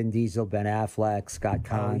was with Vin Diesel, Ben Affleck, Scott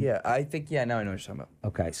Conn. Oh, yeah, I think, yeah, now I know what you're talking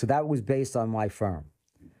about. Okay, so that was based on my firm.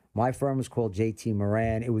 My firm was called JT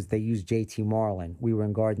Moran. They used JT Marlin. We were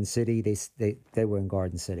in Garden City. They were in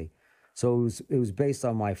Garden City. So it was based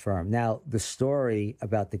on my firm. Now, the story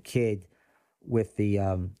about the kid with the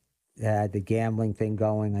had the gambling thing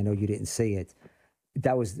going, I know you didn't see it.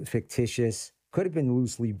 That was fictitious. Could have been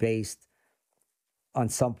loosely based on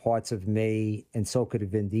some parts of me, and so could have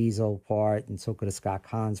been Diesel part, and so could have Scott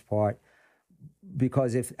Conn's part.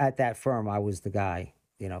 Because if at that firm I was the guy,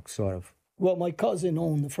 you know, sort of. Well, my cousin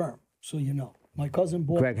owned the firm, so you know. My cousin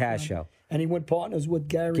bought Greg the firm, Hashow. and he went partners with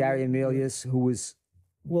Gary Emilius, who was.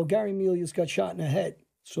 Well, Gary Emilius got shot in the head,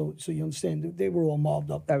 so you understand, they were all mobbed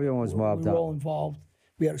up. Everyone was mobbed we were up. all involved.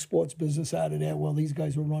 We had a sports business out of there. Well, these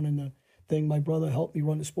guys were running the thing. My brother helped me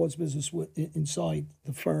run the sports business inside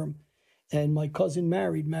the firm. And my cousin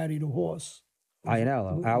married a horse. I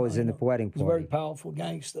know. I was in the wedding party. He was a very powerful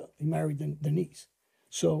gangster. He married the niece.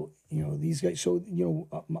 So, you know, these guys, so, you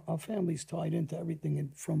know, our family's tied into everything.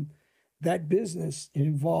 And from that business, it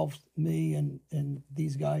involved me and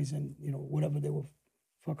these guys and, you know, whatever they were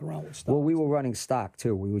fuck around with stock. Well, we were running stock,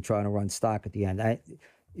 too. We were trying to run stock at the end.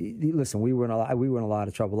 Listen, we were in a lot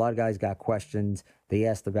of trouble. A lot of guys got questions. They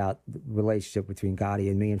asked about the relationship between Gotti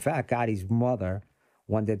and me. In fact, Gotti's mother,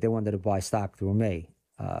 they wanted to buy stock through me,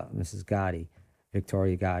 Mrs. Gotti,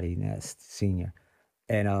 Victoria Gotti Nest Sr.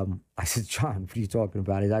 And I said, John, what are you talking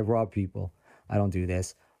about? I rob people. I don't do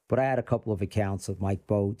this. But I had a couple of accounts of Mike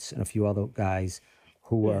Boats and a few other guys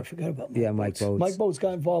who were. I forgot about Mike Boats. Mike Boats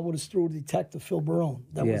got involved with us through Detective Phil Barone.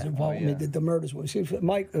 That was involved with me. The murders were. See, Phil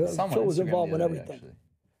was involved with everything. Actually.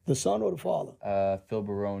 The son or the father? Phil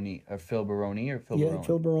Barone or Phil Barone? Yeah,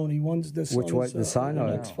 Phil Barone. One's the son. Which was the son? An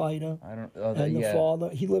Or ex-fighter. I don't. And the father,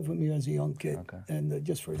 he lived with me as a young kid, Okay. and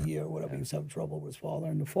just for a year or whatever, he was having trouble with his father.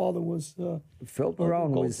 And the father was Phil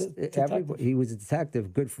Barone was detective. he was a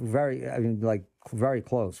detective, good for very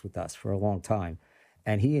close with us for a long time,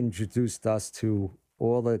 and he introduced us to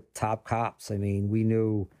all the top cops. I mean, we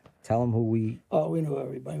knew. Tell him who we. Oh, we knew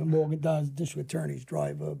everybody. Morgan Dodds, district attorney's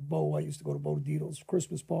driver. Bo, I used to go to Bo Dito's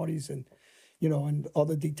Christmas parties, and you know, and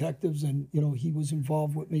other detectives, and you know, he was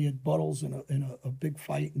involved with me at Buttles in a big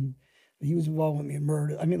fight, and he was involved with me in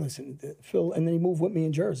murder. I mean, listen, Phil, and then he moved with me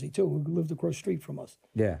in Jersey too. He lived across the street from us.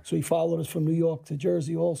 Yeah. So he followed us from New York to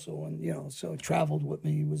Jersey also, and you know, so traveled with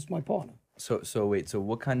me. He was my partner. So wait. So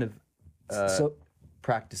what kind of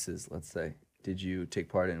practices, let's say, did you take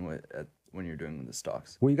part in when you're doing the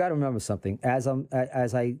stocks? Well, you got to remember something. As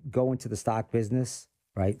I go into the stock business,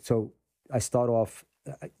 right? So I start off,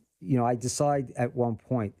 you know, I decide at one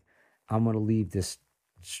point I'm going to leave this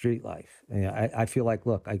street life. You know, I feel like,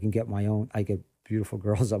 look, I can get my own. I get beautiful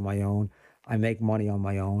girls on my own. I make money on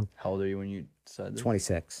my own. How old are you when you decided this?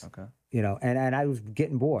 26. Okay. You know, and I was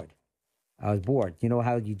getting bored. I was bored. You know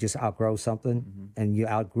how you just outgrow something, and you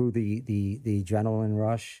outgrew the adrenaline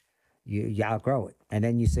rush. You outgrow it, and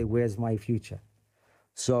then you say, "Where's my future?"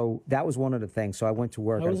 So that was one of the things. So I went to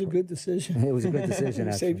work. That was a good decision. It was a good decision.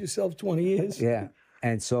 You saved yourself 20 years. Yeah,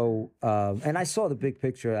 and so and I saw the big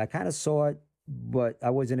picture. I kind of saw it, but I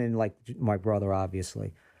wasn't in like my brother,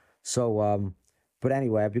 obviously. So, but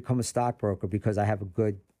anyway, I've become a stockbroker because I have a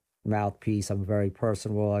good mouthpiece. I'm very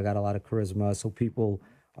personable. I got a lot of charisma, so people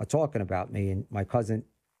are talking about me. And my cousin,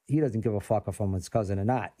 he doesn't give a fuck if I'm his cousin or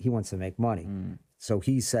not. He wants to make money. So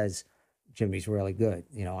he says, Jimmy's really good.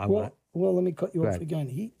 You know, Well, let me cut you off ahead. again.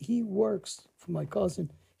 He works for my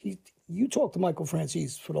cousin. You talked to Michael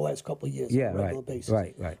Franzese for the last couple of years Yeah, on a regular right, basis.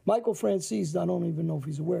 right. Michael Franzese, I don't even know if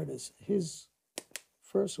he's aware of this. His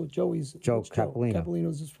first with Joey's Joe which Capolino.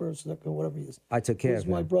 Capolino's his first, second, whatever he is. I took care He's of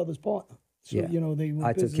my him. brother's partner. So, Yeah. you know, they were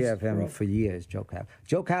I took care of him forever. for years, Joe Cap.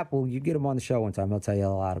 Joe Capel, you get him on the show one time, he'll tell you a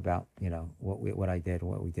lot about, you know, what I did,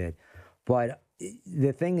 what we did. But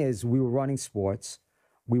the thing is, we were running sports.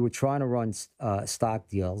 We were trying to run stock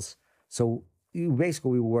deals. So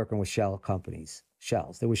basically, we were working with shell companies,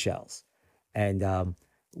 shells. There were shells. And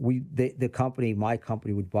the company, my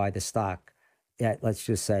company, would buy the stock at, let's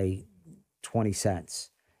just say, 20 cents.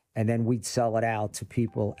 And then we'd sell it out to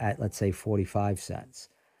people at, let's say, 45 cents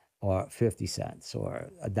or 50 cents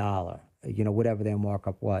or $1, you know, whatever their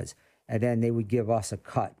markup was. And then they would give us a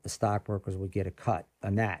cut. The stockbrokers would get a cut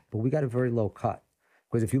on that. But we got a very low cut.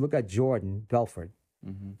 Because if you look at Jordan Belford,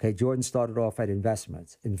 okay, Jordan started off at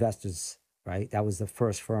investors, right? That was the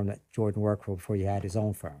first firm that Jordan worked for before he had his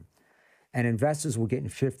own firm. And investors were getting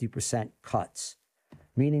 50% cuts,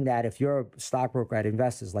 meaning that if you're a stockbroker at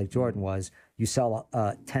investors like Jordan was, you sell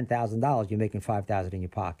 $10,000, you're making $5,000 in your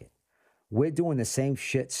pocket. We're doing the same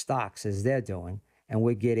shit stocks as they're doing, and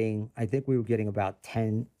we're getting, I think we were getting about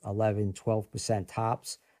 10, 11, 12%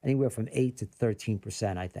 tops, anywhere from 8 to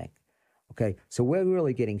 13%, I think. Okay, so we're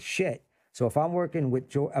really getting shit. So if I'm working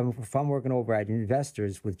with if I'm working over at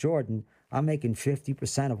investors with Jordan, I'm making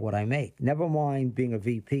 50% of what I make. Never mind being a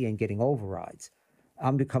VP and getting overrides.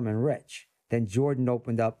 I'm becoming rich. Then Jordan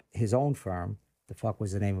opened up his own firm. The fuck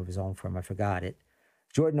was the name of his own firm? I forgot it.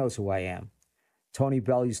 Jordan knows who I am. Tony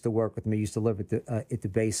Bell used to work with me. Used to live at the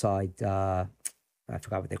Bayside. I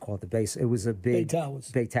forgot what they call it. The base. It was a big Bay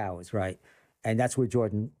Towers. Bay Towers, right? And that's where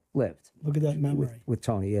Jordan lived. Look at that memory. With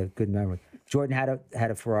Tony, yeah, good memory. Jordan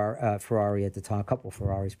had a Ferrari at the time, a couple of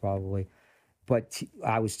Ferraris probably, but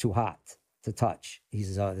I was too hot to touch. He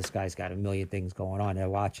says, "Oh, this guy's got a million things going on. They're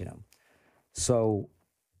watching him." So,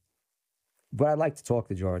 but I'd like to talk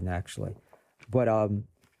to Jordan actually, but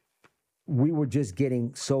we were just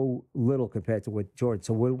getting so little compared to what Jordan.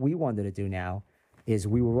 So what we wanted to do now is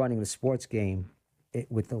we were running the sports game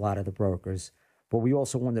with a lot of the brokers, but we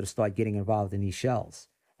also wanted to start getting involved in these shells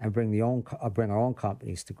and bring our own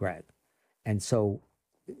companies to Greg. And so,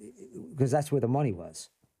 because that's where the money was.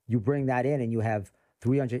 You bring that in and you have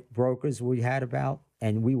 300 brokers we had about,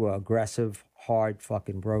 and we were aggressive, hard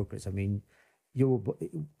fucking brokers. I mean, you were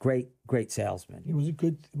great salesmen. It was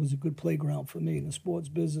a good playground for me in the sports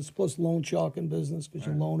business, plus loan sharking business because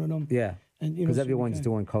you're loaning them. Yeah, and because everyone's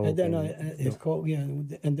doing coke. And then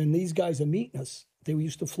and then these guys are meeting us. They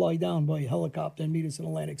used to fly down by helicopter and meet us in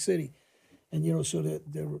Atlantic City, and so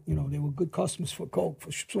they were good customers for coke,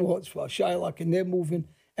 for sports, for Shylock, and they're moving,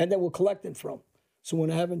 and then we're collecting from. So when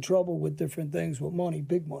they're having trouble with different things with money,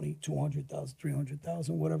 big money, 200,000,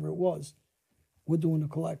 300,000, whatever it was, we're doing the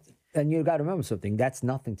collecting. And you got to remember something. That's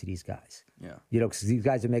nothing to these guys. Yeah. Because these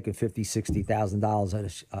guys are making $50,000,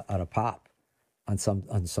 $60,000 at a pop on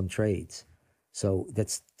some trades. So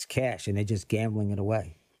it's cash, and they're just gambling it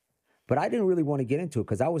away. But I didn't really want to get into it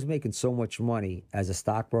because I was making so much money as a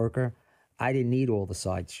stockbroker. I didn't need all the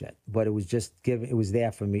side shit, but it was just it was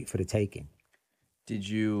there for me for the taking. Did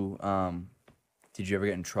you ever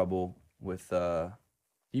get in trouble with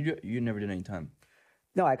you never did any time?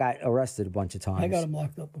 No, I got arrested a bunch of times. I got him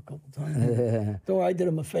locked up a couple times. Don't worry, I did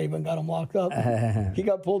him a favor and got him locked up. He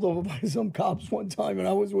got pulled over by some cops one time, and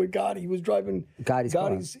I was with Gotti. He was driving Gotti's car.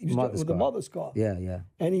 He was driving with the mother's car. Yeah.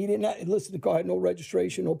 And he didn't listen. The car had no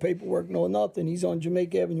registration, no paperwork, no nothing. He's on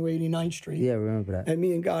Jamaica Avenue, 89th Street. Yeah, I remember that. And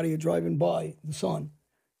me and Gotti are driving by the Sun,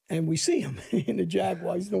 and we see him in the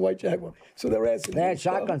Jaguar. He's in the white Jaguar. So they're asking. They had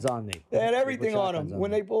shotguns on me. They had everything on him.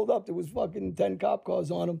 When they pulled up, there was fucking 10 cop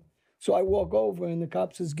cars on him. So I walk over, and the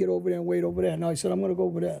cop says, "Get over there and wait over there." And I said, "I'm going to go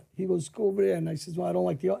over there." He goes, "Go over there." And I said, "Well, I don't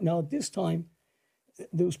like the..." Now, at this time,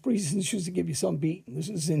 those prisons used to give you some beating. This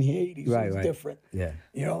is in the 80s. So it's different.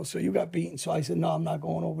 Yeah. So you got beaten. So I said, "No, I'm not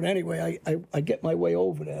going over there." Anyway, I get my way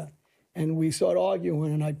over there, and we start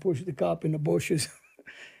arguing, and I push the cop in the bushes.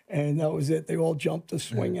 And that was it. They all jumped us,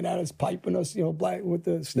 swinging at us, piping us, black with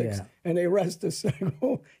the sticks. Yeah. And they arrested us.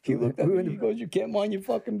 He looked at me, he goes, "You can't mind your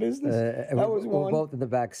fucking business." That was one. We're both in the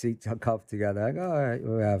back seat, cuffed together. I go, "All right,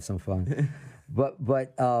 we'll have some fun." but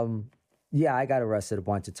yeah, I got arrested a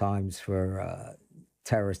bunch of times for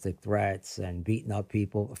terroristic threats and beating up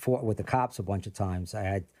people. Fought with the cops a bunch of times.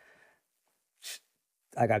 I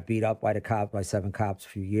got beat up by 7 cops a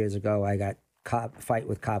few years ago. I got fight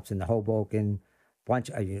with cops in the Hoboken,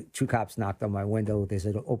 two cops knocked on my window. They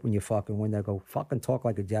said, open your fucking window. I go, fucking talk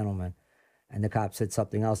like a gentleman. And the cop said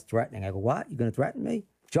something else threatening. I go, what? You going to threaten me?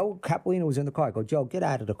 Joe Capolino was in the car. I go, Joe, get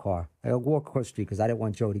out of the car. I go, walk across the street because I didn't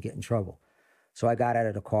want Joe to get in trouble. So I got out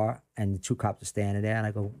of the car and the two cops were standing there. And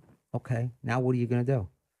I go, okay, now what are you going to do?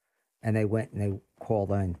 And they went and they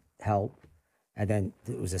called in help. And then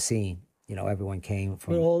it was a scene. You know, everyone came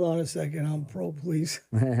from. But hold on a second, I'm pro police.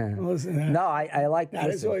 Listen, No, I like that.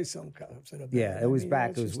 There's always some cops that are bad. Yeah, it was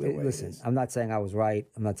back. That's It just was, the way it listen, is. I'm not saying I was right.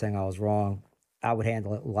 I'm not saying I was wrong. I would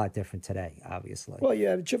handle it a lot different today, obviously. Well, you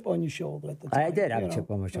had a chip on your shoulder at the time. I did have you a know, chip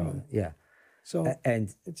on my shoulder. Yeah. So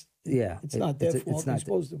And it's yeah, it's not their fault. It's They're not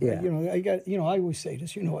supposed to. But, yeah. you know, I always say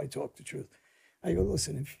this. You know, I talk the truth. I go,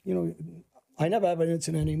 listen, if you know, I never have an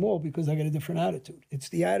incident anymore because I got a different attitude. It's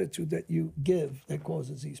the attitude that you give that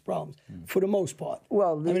causes these problems, for the most part.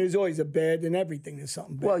 Well, I mean, there's always a bad in everything. There's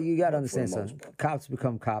something bad. Well, you got to but for the understand most something. part. Cops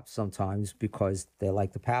become cops sometimes because they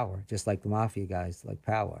like the power, just like the mafia guys like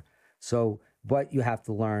power. So, but you have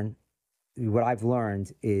to learn. What I've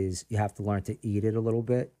learned is you have to learn to eat it a little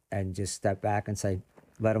bit and just step back and say,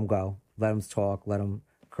 let them go, let them talk, let them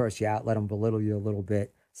curse you out, let them belittle you a little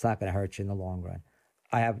bit. It's not going to hurt you in the long run.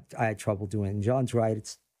 I had trouble doing it. And John's right.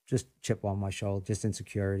 It's just chip on my shoulder, just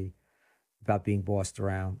insecurity about being bossed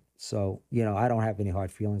around. So, you know, I don't have any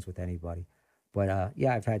hard feelings with anybody. But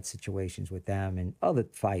yeah, I've had situations with them and other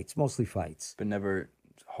fights, mostly fights. But never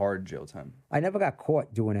hard jail time. I never got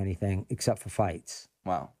caught doing anything except for fights.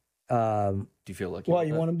 Wow. Um, Do you feel lucky? Why about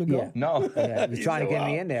you that? want him to go? Yeah. No. yeah, you're trying to get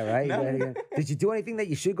me in there, right? No. Did you do anything that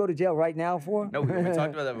you should go to jail right now for? No, we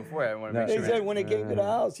talked about that before. I want to make They sure. said when it came to the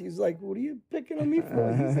house, he's like, "What are you picking on me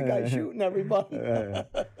for?" He's the guy shooting everybody.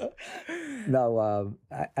 No,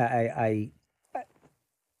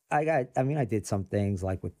 I did some things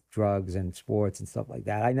like with drugs and sports and stuff like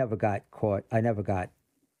that. I never got caught. I never got.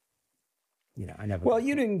 Well,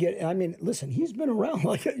 you didn't get. I mean, listen, he's been around.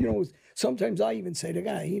 Like sometimes I even say to the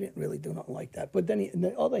guy, he didn't really do nothing like that. But then, on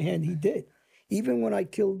the other hand, he did. Even when I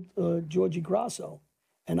killed Georgie Grasso,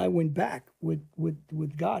 and I went back with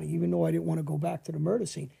Gotti, even though I didn't want to go back to the murder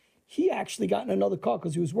scene, he actually got in another car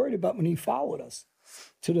because he was worried about when he followed us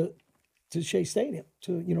to Shea Stadium,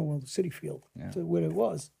 to the City Field, to where it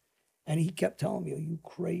was, and he kept telling me, "Are you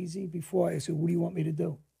crazy?" Before I said, "What do you want me to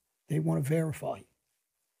do?" They want to verify.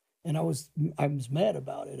 And I was mad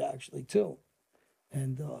about it actually too,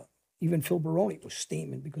 and even Phil Baroni was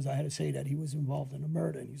steaming because I had to say that he was involved in a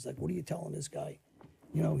murder, and he's like, "What are you telling this guy?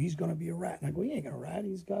 You know, he's going to be a rat." And I go, "He ain't gonna rat.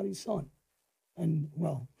 He's got his son." And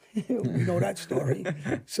well, we know that story.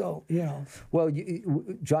 So Well,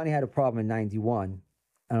 Johnny had a problem in '91.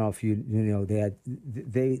 I don't know if you know they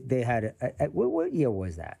had what year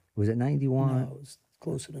was that? Was it '91? no, it was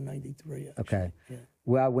closer to '93. Okay. Yeah.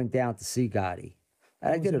 Well, I went down to see Gotti.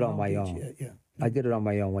 I did it on my own. Yeah. I did it on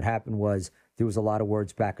my own. What happened was there was a lot of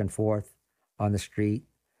words back and forth on the street.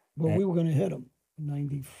 Well, we were going to hit him in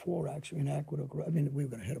 '94 actually in Aqueduct. I mean, we were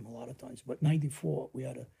going to hit him a lot of times, but '94 we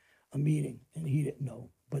had a meeting and he didn't know.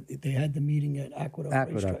 But they had the meeting at Aqueduct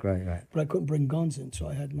Racetrack. Right. But I couldn't bring guns in, so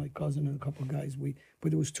I had my cousin and a couple of guys. But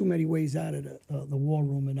there was too many ways out of the war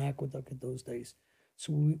room in Aqueduct at those days.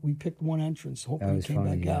 So we picked one entrance, hoping he came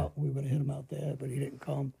back out. We were going to hit him out there, but he didn't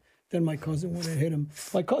come. Then my cousin wanted to hit him.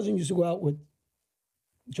 My cousin used to go out with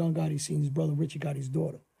John Gotti Sr.'s brother, Richie Gotti's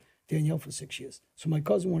daughter, Danielle, for 6 years. So my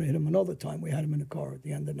cousin wanted to hit him another time. We had him in the car at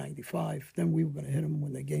the end of '95. Then we were going to hit him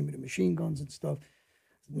when they gave me the machine guns and stuff.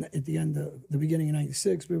 At the beginning of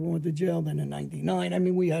 '96, we went to jail. Then in '99, I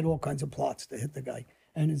mean, we had all kinds of plots to hit the guy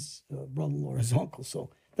and his brother-in-law, his uncle.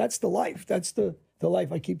 So that's the life. That's the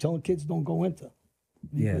life I keep telling kids don't go into,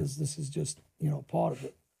 because this is just part of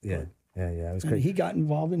it. Yeah. It was And crazy. he got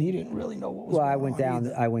involved, and he didn't really know what was Well,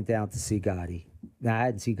 going I on. went down to see Gotti. Now I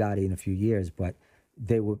hadn't seen Gotti in a few years, but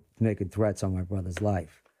they were making threats on my brother's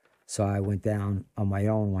life. So I went down on my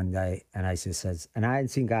own one day, and I just says, and I hadn't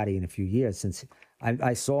seen Gotti in a few years since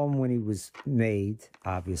I saw him when he was made,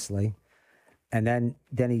 obviously, and then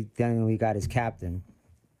when he got his captain,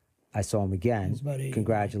 I saw him again, He's about 80.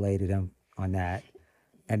 congratulated him on that,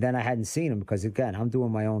 and then I hadn't seen him because again I'm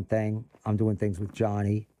doing my own thing. I'm doing things with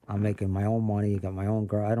Johnny. I'm making my own money. I got my own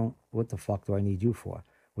girl. What the fuck do I need you for?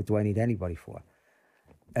 What do I need anybody for?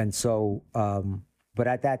 And so, but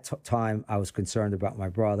at that time, I was concerned about my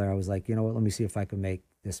brother. I was like, you know what? Let me see if I can make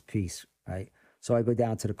this peace, right? So I go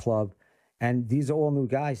down to the club, and these are all new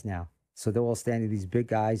guys now. So they're all standing, these big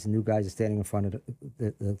guys, and new guys are standing in front of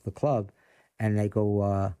the club, and they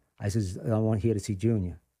go, I says, I want here to see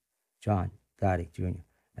Junior, John Gotti, Jr.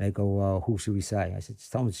 And they go, who should we say? I said,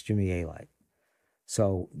 just tell them it's Jimmy Alite.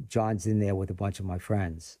 So John's in there with a bunch of my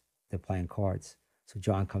friends. They're playing cards. So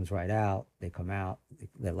John comes right out. They come out.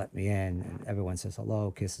 They let me in, and everyone says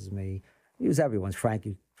hello, kisses me. It was everyone's.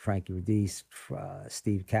 Frankie Radice,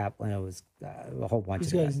 Steve Kaplan. It was a whole bunch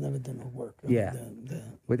These of guys guys. never did no work. Yeah.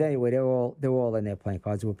 But anyway, they were all in there playing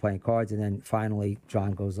cards. We were playing cards, and then finally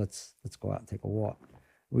John goes, "Let's go out and take a walk."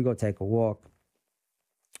 We go take a walk,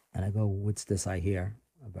 and I go, "What's this I hear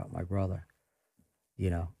about my brother?"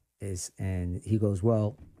 And he goes,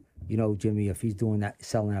 "Well, Jimmy, if he's doing that,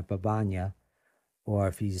 selling that babanya, or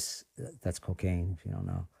if he's that's cocaine, if you don't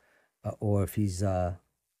know, or if he's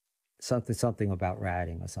something about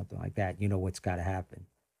ratting or something like that, what's got to happen."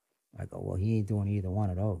 I go, "Well, he ain't doing either one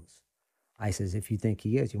of those." I says, "If you think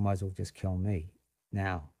he is, you might as well just kill me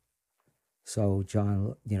now." So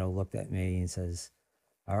John, looked at me and says,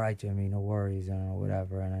 "All right, Jimmy, no worries,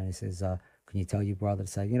 whatever." And then he says, "Can you tell your brother to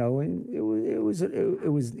say, and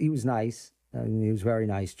he was nice. I mean, he was very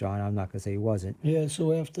nice, John. I'm not gonna say he wasn't." Yeah,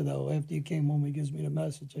 so after you came home, he gives me the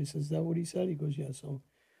message. I says, "Is that what he said?" He goes, "Yeah." So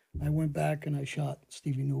I went back and I shot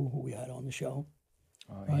Stevie Newell, who we had on the show.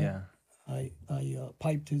 Oh, right? yeah. I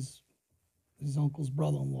piped his uncle's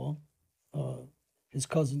brother-in-law, his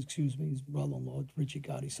cousin, excuse me, his brother-in-law, Richie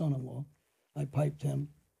Gotti's son-in-law. I piped him.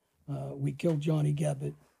 We killed Johnny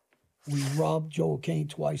Gebbett. We robbed Joe Kane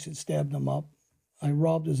twice and stabbed him up. I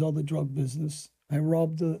robbed his other drug business. I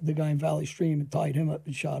robbed the guy in Valley Stream and tied him up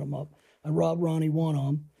and shot him up. I robbed Ronnie One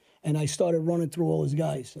Arm, and I started running through all his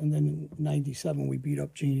guys. And then in '97, we beat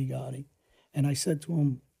up Jeannie Gotti. And I said to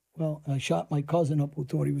him, well, I shot my cousin up who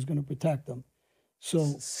thought he was going to protect him.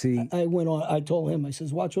 So See, I went on, I told him, I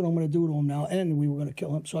says, watch what I'm going to do to him now. And we were going to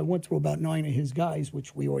kill him. So I went through about 9 of his guys,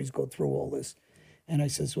 which we always go through all this. And I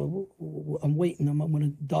says, well, I'm waiting. I'm going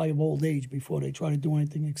to die of old age before they try to do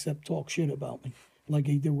anything except talk shit about me, like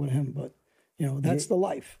he did with him. But, that's the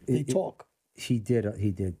life. They talk. He did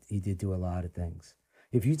do a lot of things.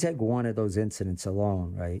 If you take one of those incidents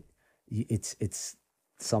alone, right, it's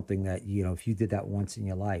something that, if you did that once in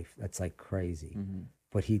your life, that's like crazy. Mm-hmm.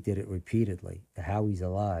 But he did it repeatedly. How he's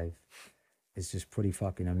alive is just pretty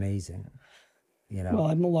fucking amazing. Well,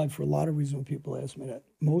 I'm alive for a lot of reasons when people ask me that.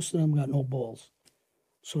 Most of them got no balls.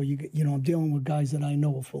 So, I'm dealing with guys that I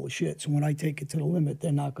know are full of shit. So when I take it to the limit,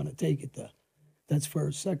 they're not going to take it there. That's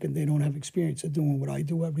first. Second, they don't have experience of doing what I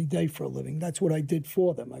do every day for a living. That's what I did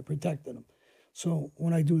for them. I protected them. So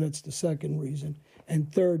when I do, that's the second reason.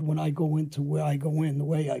 And third, when I go into where I go in, the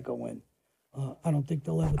way I go in, I don't think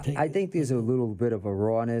they'll ever take it. I think there's a little bit of a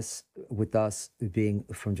rawness with us being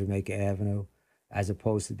from Jamaica Avenue as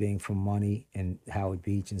opposed to being from Money and Howard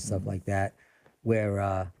Beach and stuff like that,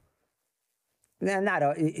 where,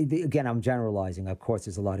 again, I'm generalizing. Of course,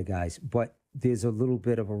 there's a lot of guys, but there's a little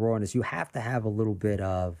bit of a rawness. You have to have a little bit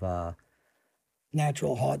of...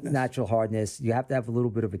 natural hardness. Natural hardness. You have to have a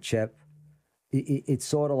little bit of a chip. It's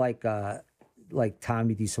sort of like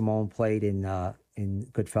Tommy DeSimone played in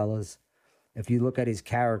Goodfellas. If you look at his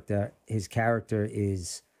character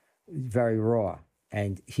is very raw,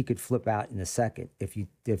 and he could flip out in a second if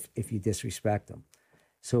you disrespect him.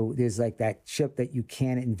 So there's like that chip that you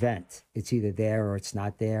can't invent. It's either there or it's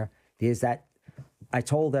not there. There's that. I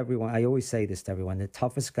told everyone, I always say this to everyone, the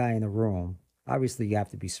toughest guy in the room, obviously you have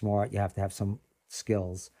to be smart, you have to have some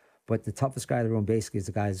skills, but the toughest guy in the room basically is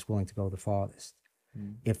the guy that's willing to go the farthest.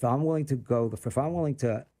 Mm. If I'm willing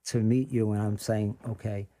to meet you and I'm saying,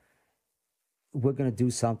 okay, we're going to do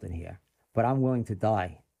something here, but I'm willing to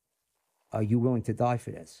die. Are you willing to die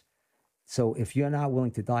for this? So if you're not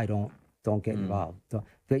willing to die, don't get involved.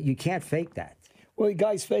 But you can't fake that. Well,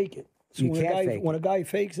 guys fake it. So when a guy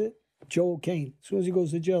fakes it, Joe Kane, as soon as he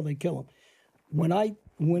goes to jail, they kill him. When I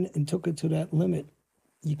went and took it to that limit,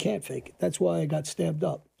 you can't fake it. That's why I got stabbed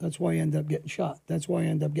up. That's why I ended up getting shot. That's why I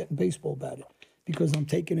ended up getting baseball batted, because I'm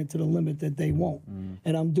taking it to the limit that they won't. Mm.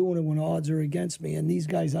 And I'm doing it when odds are against me. And these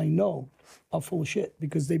guys I know are full of shit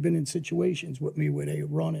because they've been in situations with me where they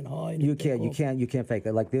run and hide. You can't fake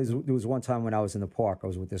it. Like there was one time when I was in the park, I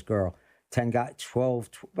was with this girl. 12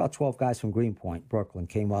 guys from Greenpoint, Brooklyn,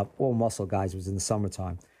 came up, all muscle guys. It was in the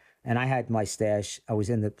summertime. And I had my stash. I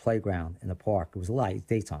was in the playground in the park. It was light,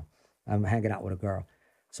 daytime. I'm hanging out with a girl.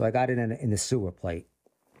 So I got it in the sewer plate.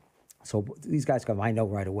 So these guys come, I know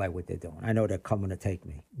right away what they're doing. I know they're coming to take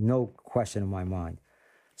me. No question in my mind.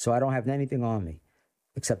 So I don't have anything on me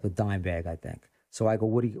except a dime bag, I think. So I go,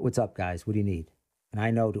 what's up, guys? What do you need? And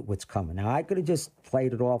I know what's coming. Now, I could have just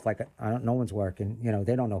played it off like no one's working.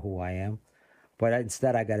 They don't know who I am. But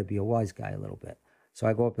instead, I got to be a wise guy a little bit. So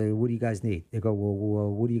I go up there, what do you guys need? They go,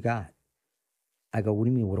 well, what do you got? I go, what do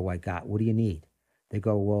you mean, what do I got? What do you need? They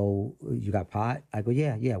go, well, you got pot? I go,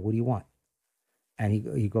 yeah, what do you want? And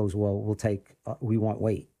he goes, well, we want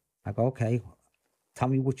weight. I go, okay, tell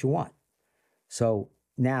me what you want. So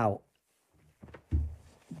now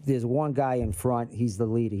there's one guy in front. He's the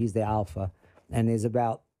leader. He's the alpha. And there's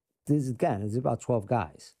about 12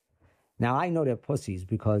 guys. Now I know they're pussies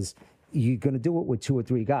because you're going to do it with 2 or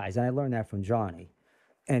 3 guys. And I learned that from Johnny.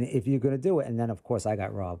 And if you're going to do it, and then of course I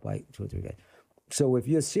got robbed by 2 or 3 guys. So if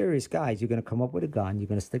you're serious guys, you're going to come up with a gun. You're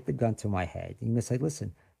going to stick the gun to my head. And you're going to say,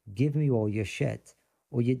 listen, give me all your shit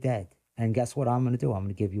or you're dead. And guess what I'm going to do? I'm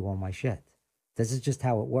going to give you all my shit. This is just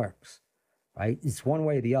how it works, right? It's one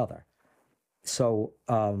way or the other. So,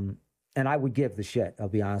 and I would give the shit. I'll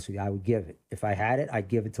be honest with you. I would give it. If I had it, I'd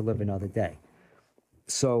give it to live another day.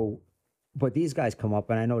 So, but these guys come up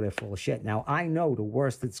and I know they're full of shit. Now, I know the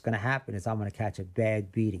worst that's going to happen is I'm going to catch a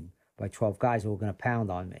bad beating by 12 guys who are going to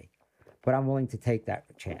pound on me. But I'm willing to take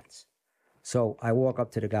that chance. So I walk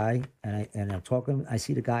up to the guy and I'm talking. I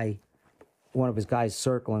see the guy, one of his guys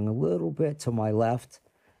circling a little bit to my left,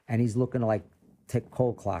 and he's looking to like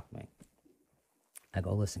cold clock me. I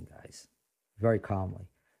go, listen, guys, very calmly,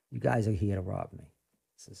 you guys are here to rob me.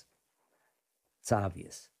 It's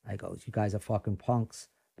obvious. I go, you guys are fucking punks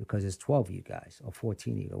because there's 12 of you guys or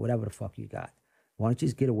 14 of you or whatever the fuck you got. Why don't you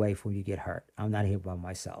just get away from you get hurt? I'm not here by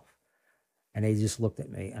myself. And they just looked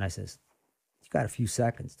at me and I says, you got a few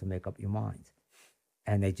seconds to make up your mind.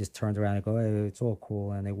 And they just turned around and go, hey, it's all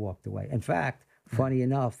cool. And they walked away. In fact, funny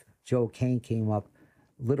enough, Joe Kane came up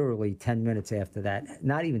literally 10 minutes after that.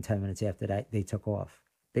 Not even 10 minutes after that, they took off.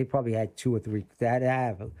 They probably had 2 or 3, they had to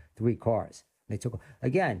have 3 cars. They took off.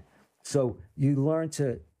 Again, so you learn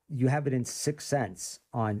you have it in 6th sense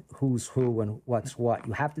on who's who and what's what.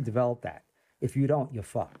 You have to develop that. If you don't, you're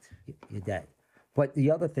fucked. You're dead. But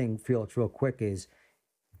the other thing, Felix, real quick, is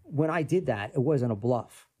when I did that, it wasn't a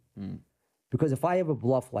bluff. Because if I ever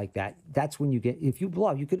bluff like that, that's when you get, if you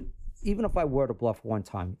bluff, you could, even if I were to bluff one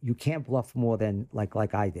time, you can't bluff more than like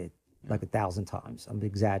I did, like 1,000 times. I'm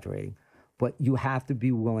exaggerating. But you have to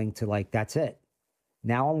be willing to like, that's it.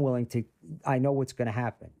 Now I'm willing to, I know what's going to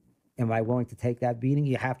happen. Am I willing to take that beating?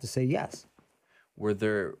 You have to say yes. Were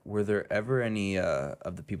there ever any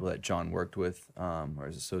of the people that John worked with, or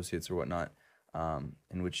his associates or whatnot,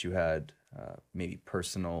 in which you had maybe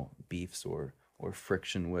personal beefs or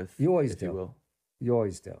friction with? You always if you do. will? You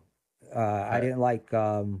always do. I didn't like,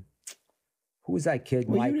 who was that kid?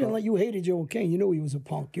 Well, Michael? you didn't like, you hated Joe Kane. You knew he was a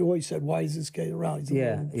punk. You always said, why is this guy around? He's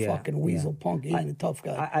a little fucking weasel punk. He ain't a tough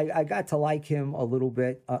guy. I got to like him a little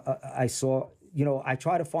bit. I saw, I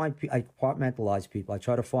try to find, I compartmentalize people. I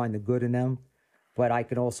try to find the good in them, but I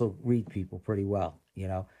can also read people pretty well,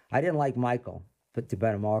 I didn't like Michael, but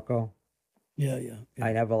DeBenemarco. Yeah.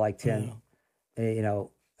 I never liked him.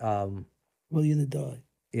 Well, either did I.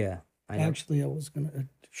 Yeah. Actually, I was going to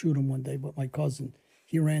shoot him one day, but my cousin,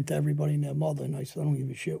 he ran to everybody and their mother, and I said, I don't give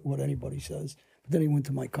a shit what anybody says. But then he went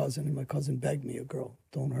to my cousin, and my cousin begged me, a girl,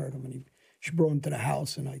 don't hurt him. And she brought him to the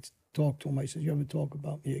house, and I talked to him. I said, you ever talk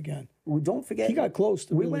about me again? Well, don't forget. He got close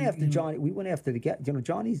to We went after Johnny. We went after the guy.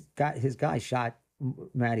 Johnny's got his guy shot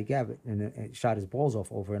Matty Gavitt and shot his balls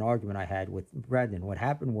off over an argument I had with Brendan. What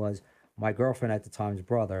happened was my girlfriend at the time's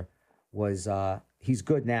brother was, he's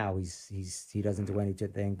good now. He doesn't do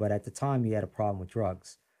anything. But at the time, he had a problem with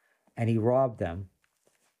drugs. And he robbed them.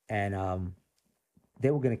 And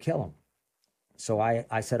they were going to kill him. So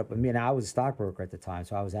I set up I was a stockbroker at the time,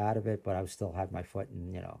 so I was out of it, but I still had my foot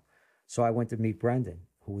in, So I went to meet Brendan,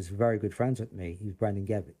 who was very good friends with me. He was Brendan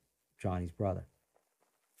Gavitt, Johnny's brother.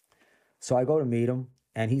 So I go to meet him,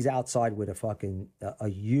 and he's outside with a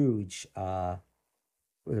huge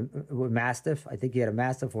Mastiff. I think he had a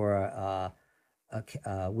Mastiff or a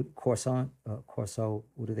Corso.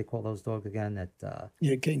 What do they call those dogs again?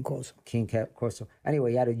 King Corso. King Corso.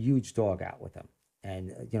 Anyway, he had a huge dog out with him,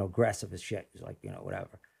 and aggressive as shit. He was like,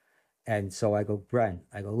 whatever. And so I go, Bren,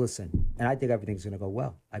 listen, and I think everything's gonna go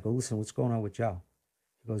well. I go, listen, what's going on with Joe?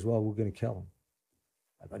 He goes, well, we're gonna kill him.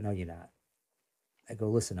 I go, no, you're not. I go,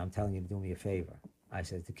 listen, I'm telling you to do me a favor. I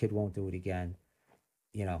said, the kid won't do it again.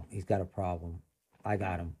 He's got a problem. I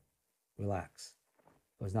got him. Relax.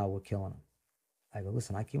 He goes, no, we're killing him. I go,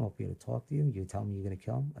 listen, I came up here to talk to you. You tell me you're going to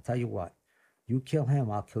kill him? I'll tell you what. You kill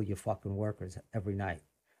him, I'll kill your fucking workers every night.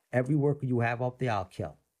 Every worker you have up there, I'll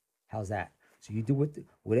kill. How's that? So you do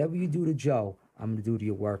whatever you do to Joe, I'm going to do to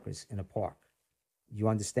your workers in the park. You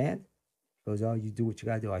understand? He goes, oh, you do what you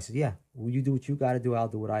got to do. I said, yeah. Well, you do what you got to do, I'll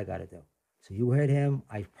do what I got to do. So you hit him,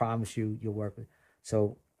 I promise you, you'll work with.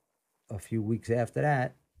 So a few weeks after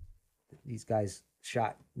that, these guys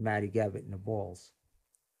shot Matty Gavitt in the balls.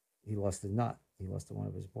 He lost a nut. He lost one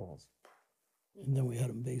of his balls. And then we had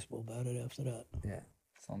him baseball batted after that. Yeah.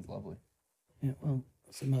 Sounds lovely. Yeah, well,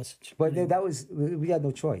 that's a message. But we had no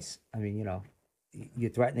choice. I mean, you're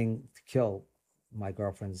threatening to kill my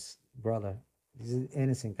girlfriend's brother. He's an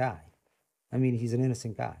innocent guy. I mean, he's an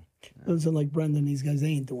innocent guy. Listen, like Brendan, these guys, they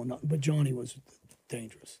ain't doing nothing. But Johnny was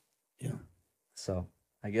dangerous. Yeah. So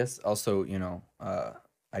I guess also,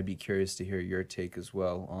 I'd be curious to hear your take as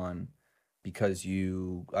well on, because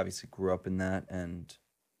you obviously grew up in that, and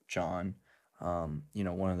John, one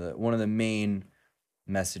of the main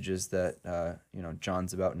messages that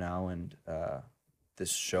John's about now, and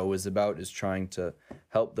this show is about, is trying to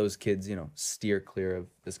help those kids, steer clear of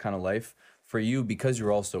this kind of life. For you, because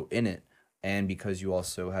you're also in it, and because you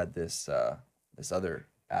also had this this other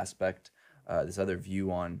aspect, this other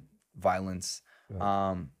view on violence.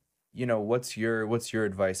 Right. What's your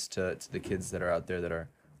advice to the kids that are out there that are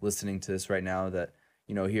listening to this right now, that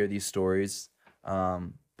hear these stories,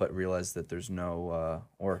 but realize that there's no,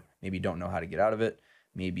 or maybe don't know how to get out of it,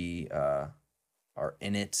 maybe are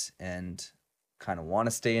in it and kind of want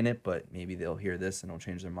to stay in it, but maybe they'll hear this and it'll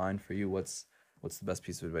change their mind. For you, what's the best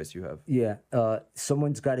piece of advice you have? Yeah,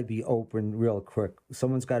 someone's got to be open, real quick.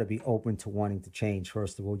 Someone's got to be open to wanting to change.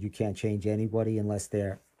 First of all, you can't change anybody unless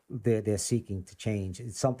they're seeking to change.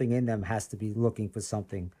 It's something in them has to be looking for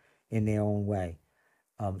something in their own way.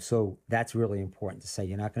 So that's really important to say.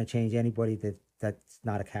 You're not going to change anybody that's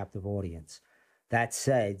not a captive audience. That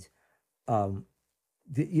said,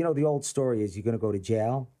 the old story is you're going to go to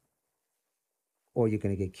jail or you're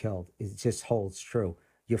going to get killed. It just holds true.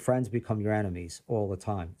 Your friends become your enemies all the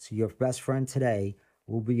time. So your best friend today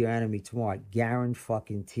will be your enemy tomorrow.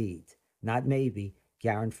 Guaranteed. Not maybe,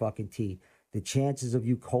 guaranteed. The chances of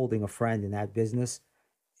you holding a friend in that business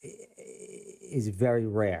is very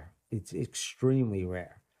rare. It's extremely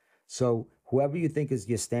rare. So whoever you think is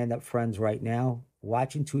your stand-up friends right now,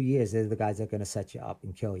 watch in 2 years, they're the guys that are going to set you up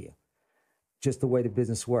and kill you. Just the way the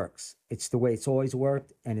business works. It's the way it's always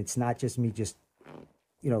worked, and it's not just me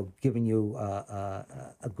giving you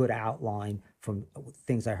a good outline from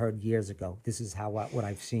things I heard years ago. This is what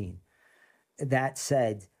I've seen. That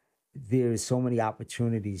said, there's so many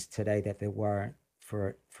opportunities today that there weren't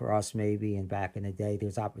for us maybe, and back in the day.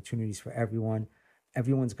 There's opportunities for everyone.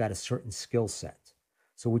 Everyone's got a certain skill set.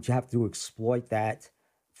 So what you have to do, exploit that,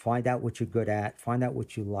 find out what you're good at, find out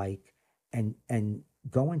what you like, and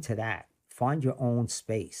go into that. Find your own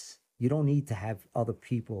space. You don't need to have other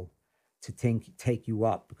people to take you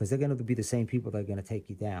up, because they're going to be the same people that are going to take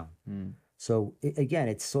you down. So again,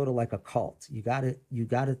 it's sort of like a cult. You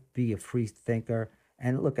gotta be a free thinker.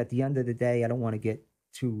 And look, at the end of the day, I don't want to get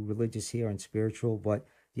too religious here and spiritual, but at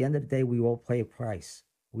the end of the day, we all pay a price.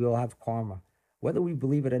 We all have karma. Whether we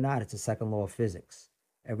believe it or not, it's a second law of physics.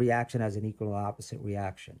 Every action has an equal and opposite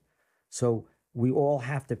reaction. So we all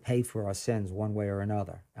have to pay for our sins one way or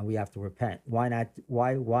another, and we have to repent. Why not?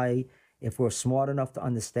 Why, if we're smart enough to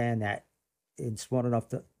understand that, and smart enough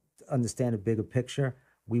to understand a bigger picture,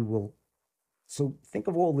 we will. So think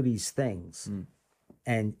of all of these things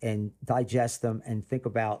and digest them, and think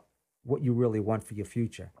about what you really want for your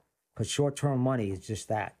future. Because short-term money is just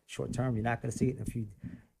that. Short-term, you're not going to see it in a few.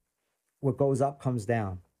 What goes up comes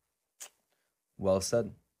down. Well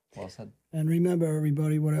said. Well said. And remember,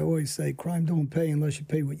 everybody, what I always say: crime don't pay unless you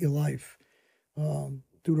pay with your life. Do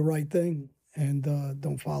the right thing, and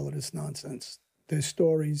don't follow this nonsense. There's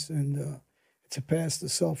stories, and it's a path to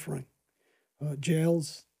suffering.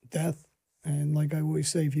 Jails, death, and like I always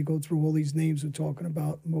say, if you go through all these names we're talking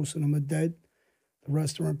about, most of them are dead. The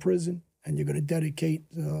rest are in prison, and you're going to dedicate,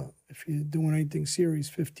 if you're doing anything serious,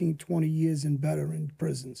 15, 20 years and better in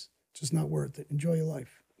prisons. It's just not worth it. Enjoy your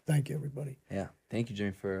life. Thank you, everybody. Yeah. Thank you,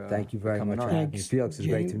 Jimmy, for thank you very coming much. on. Felix, it's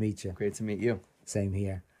great to meet you. Great to meet you. Same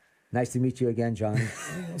here. Nice to meet you again, Johnny.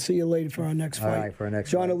 I'll see you later for our next fight. All right, for our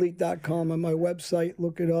next fight. JohnAlite.com on my website.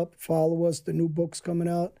 Look it up. Follow us. The new book's coming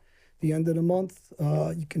out the end of the month.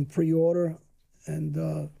 You can pre-order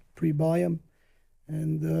and pre-buy them.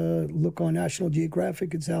 And look on National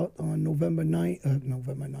Geographic. It's out on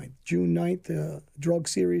June 9th. Drug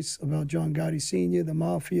series about John Gotti Sr., the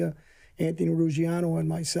Mafia, Anthony Ruggiano, and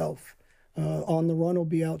myself. On the Run will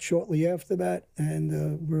be out shortly after that. And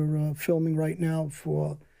we're filming right now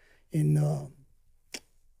in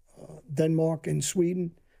Denmark and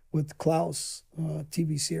Sweden with Klaus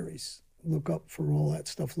TV series. Look up for all that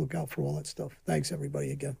stuff. Look out for all that stuff. Thanks,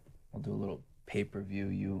 everybody, again. We'll do a little pay-per-view,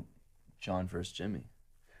 you, John versus Jimmy.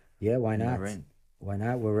 Yeah, why not? Why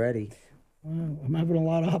not? We're ready. I'm having a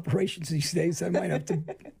lot of operations these days. I might have to.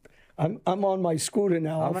 I'm on my scooter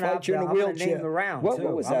now. I'll fight you in a wheelchair. I'm gonna name the round. What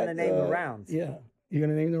was that? I'm gonna name the round. Yeah, you're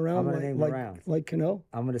gonna name the round. I'm gonna name the round. Like Cano.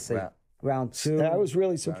 I'm gonna say round two. I was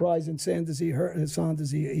really surprised in Sanders. He hurt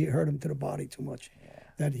him to the body too much. Yeah.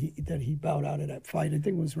 That he bowed out of that fight. I think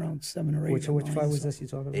it was round 7 or 8. Which fight was this you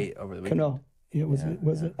talking about? 8 over the weekend. Cano. Yeah, was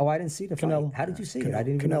it? Oh, I didn't see the fight. Canelo. How did you see it? Canelo. I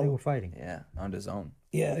didn't even know they Canelo. were fighting. Yeah, on his own.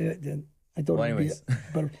 Yeah, I thought Well, it'd be anyways.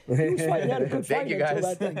 better. He was fighting. He had a good Thank fight you, until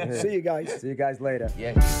guys. that thing. See you guys. See you guys later.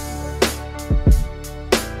 Yeah.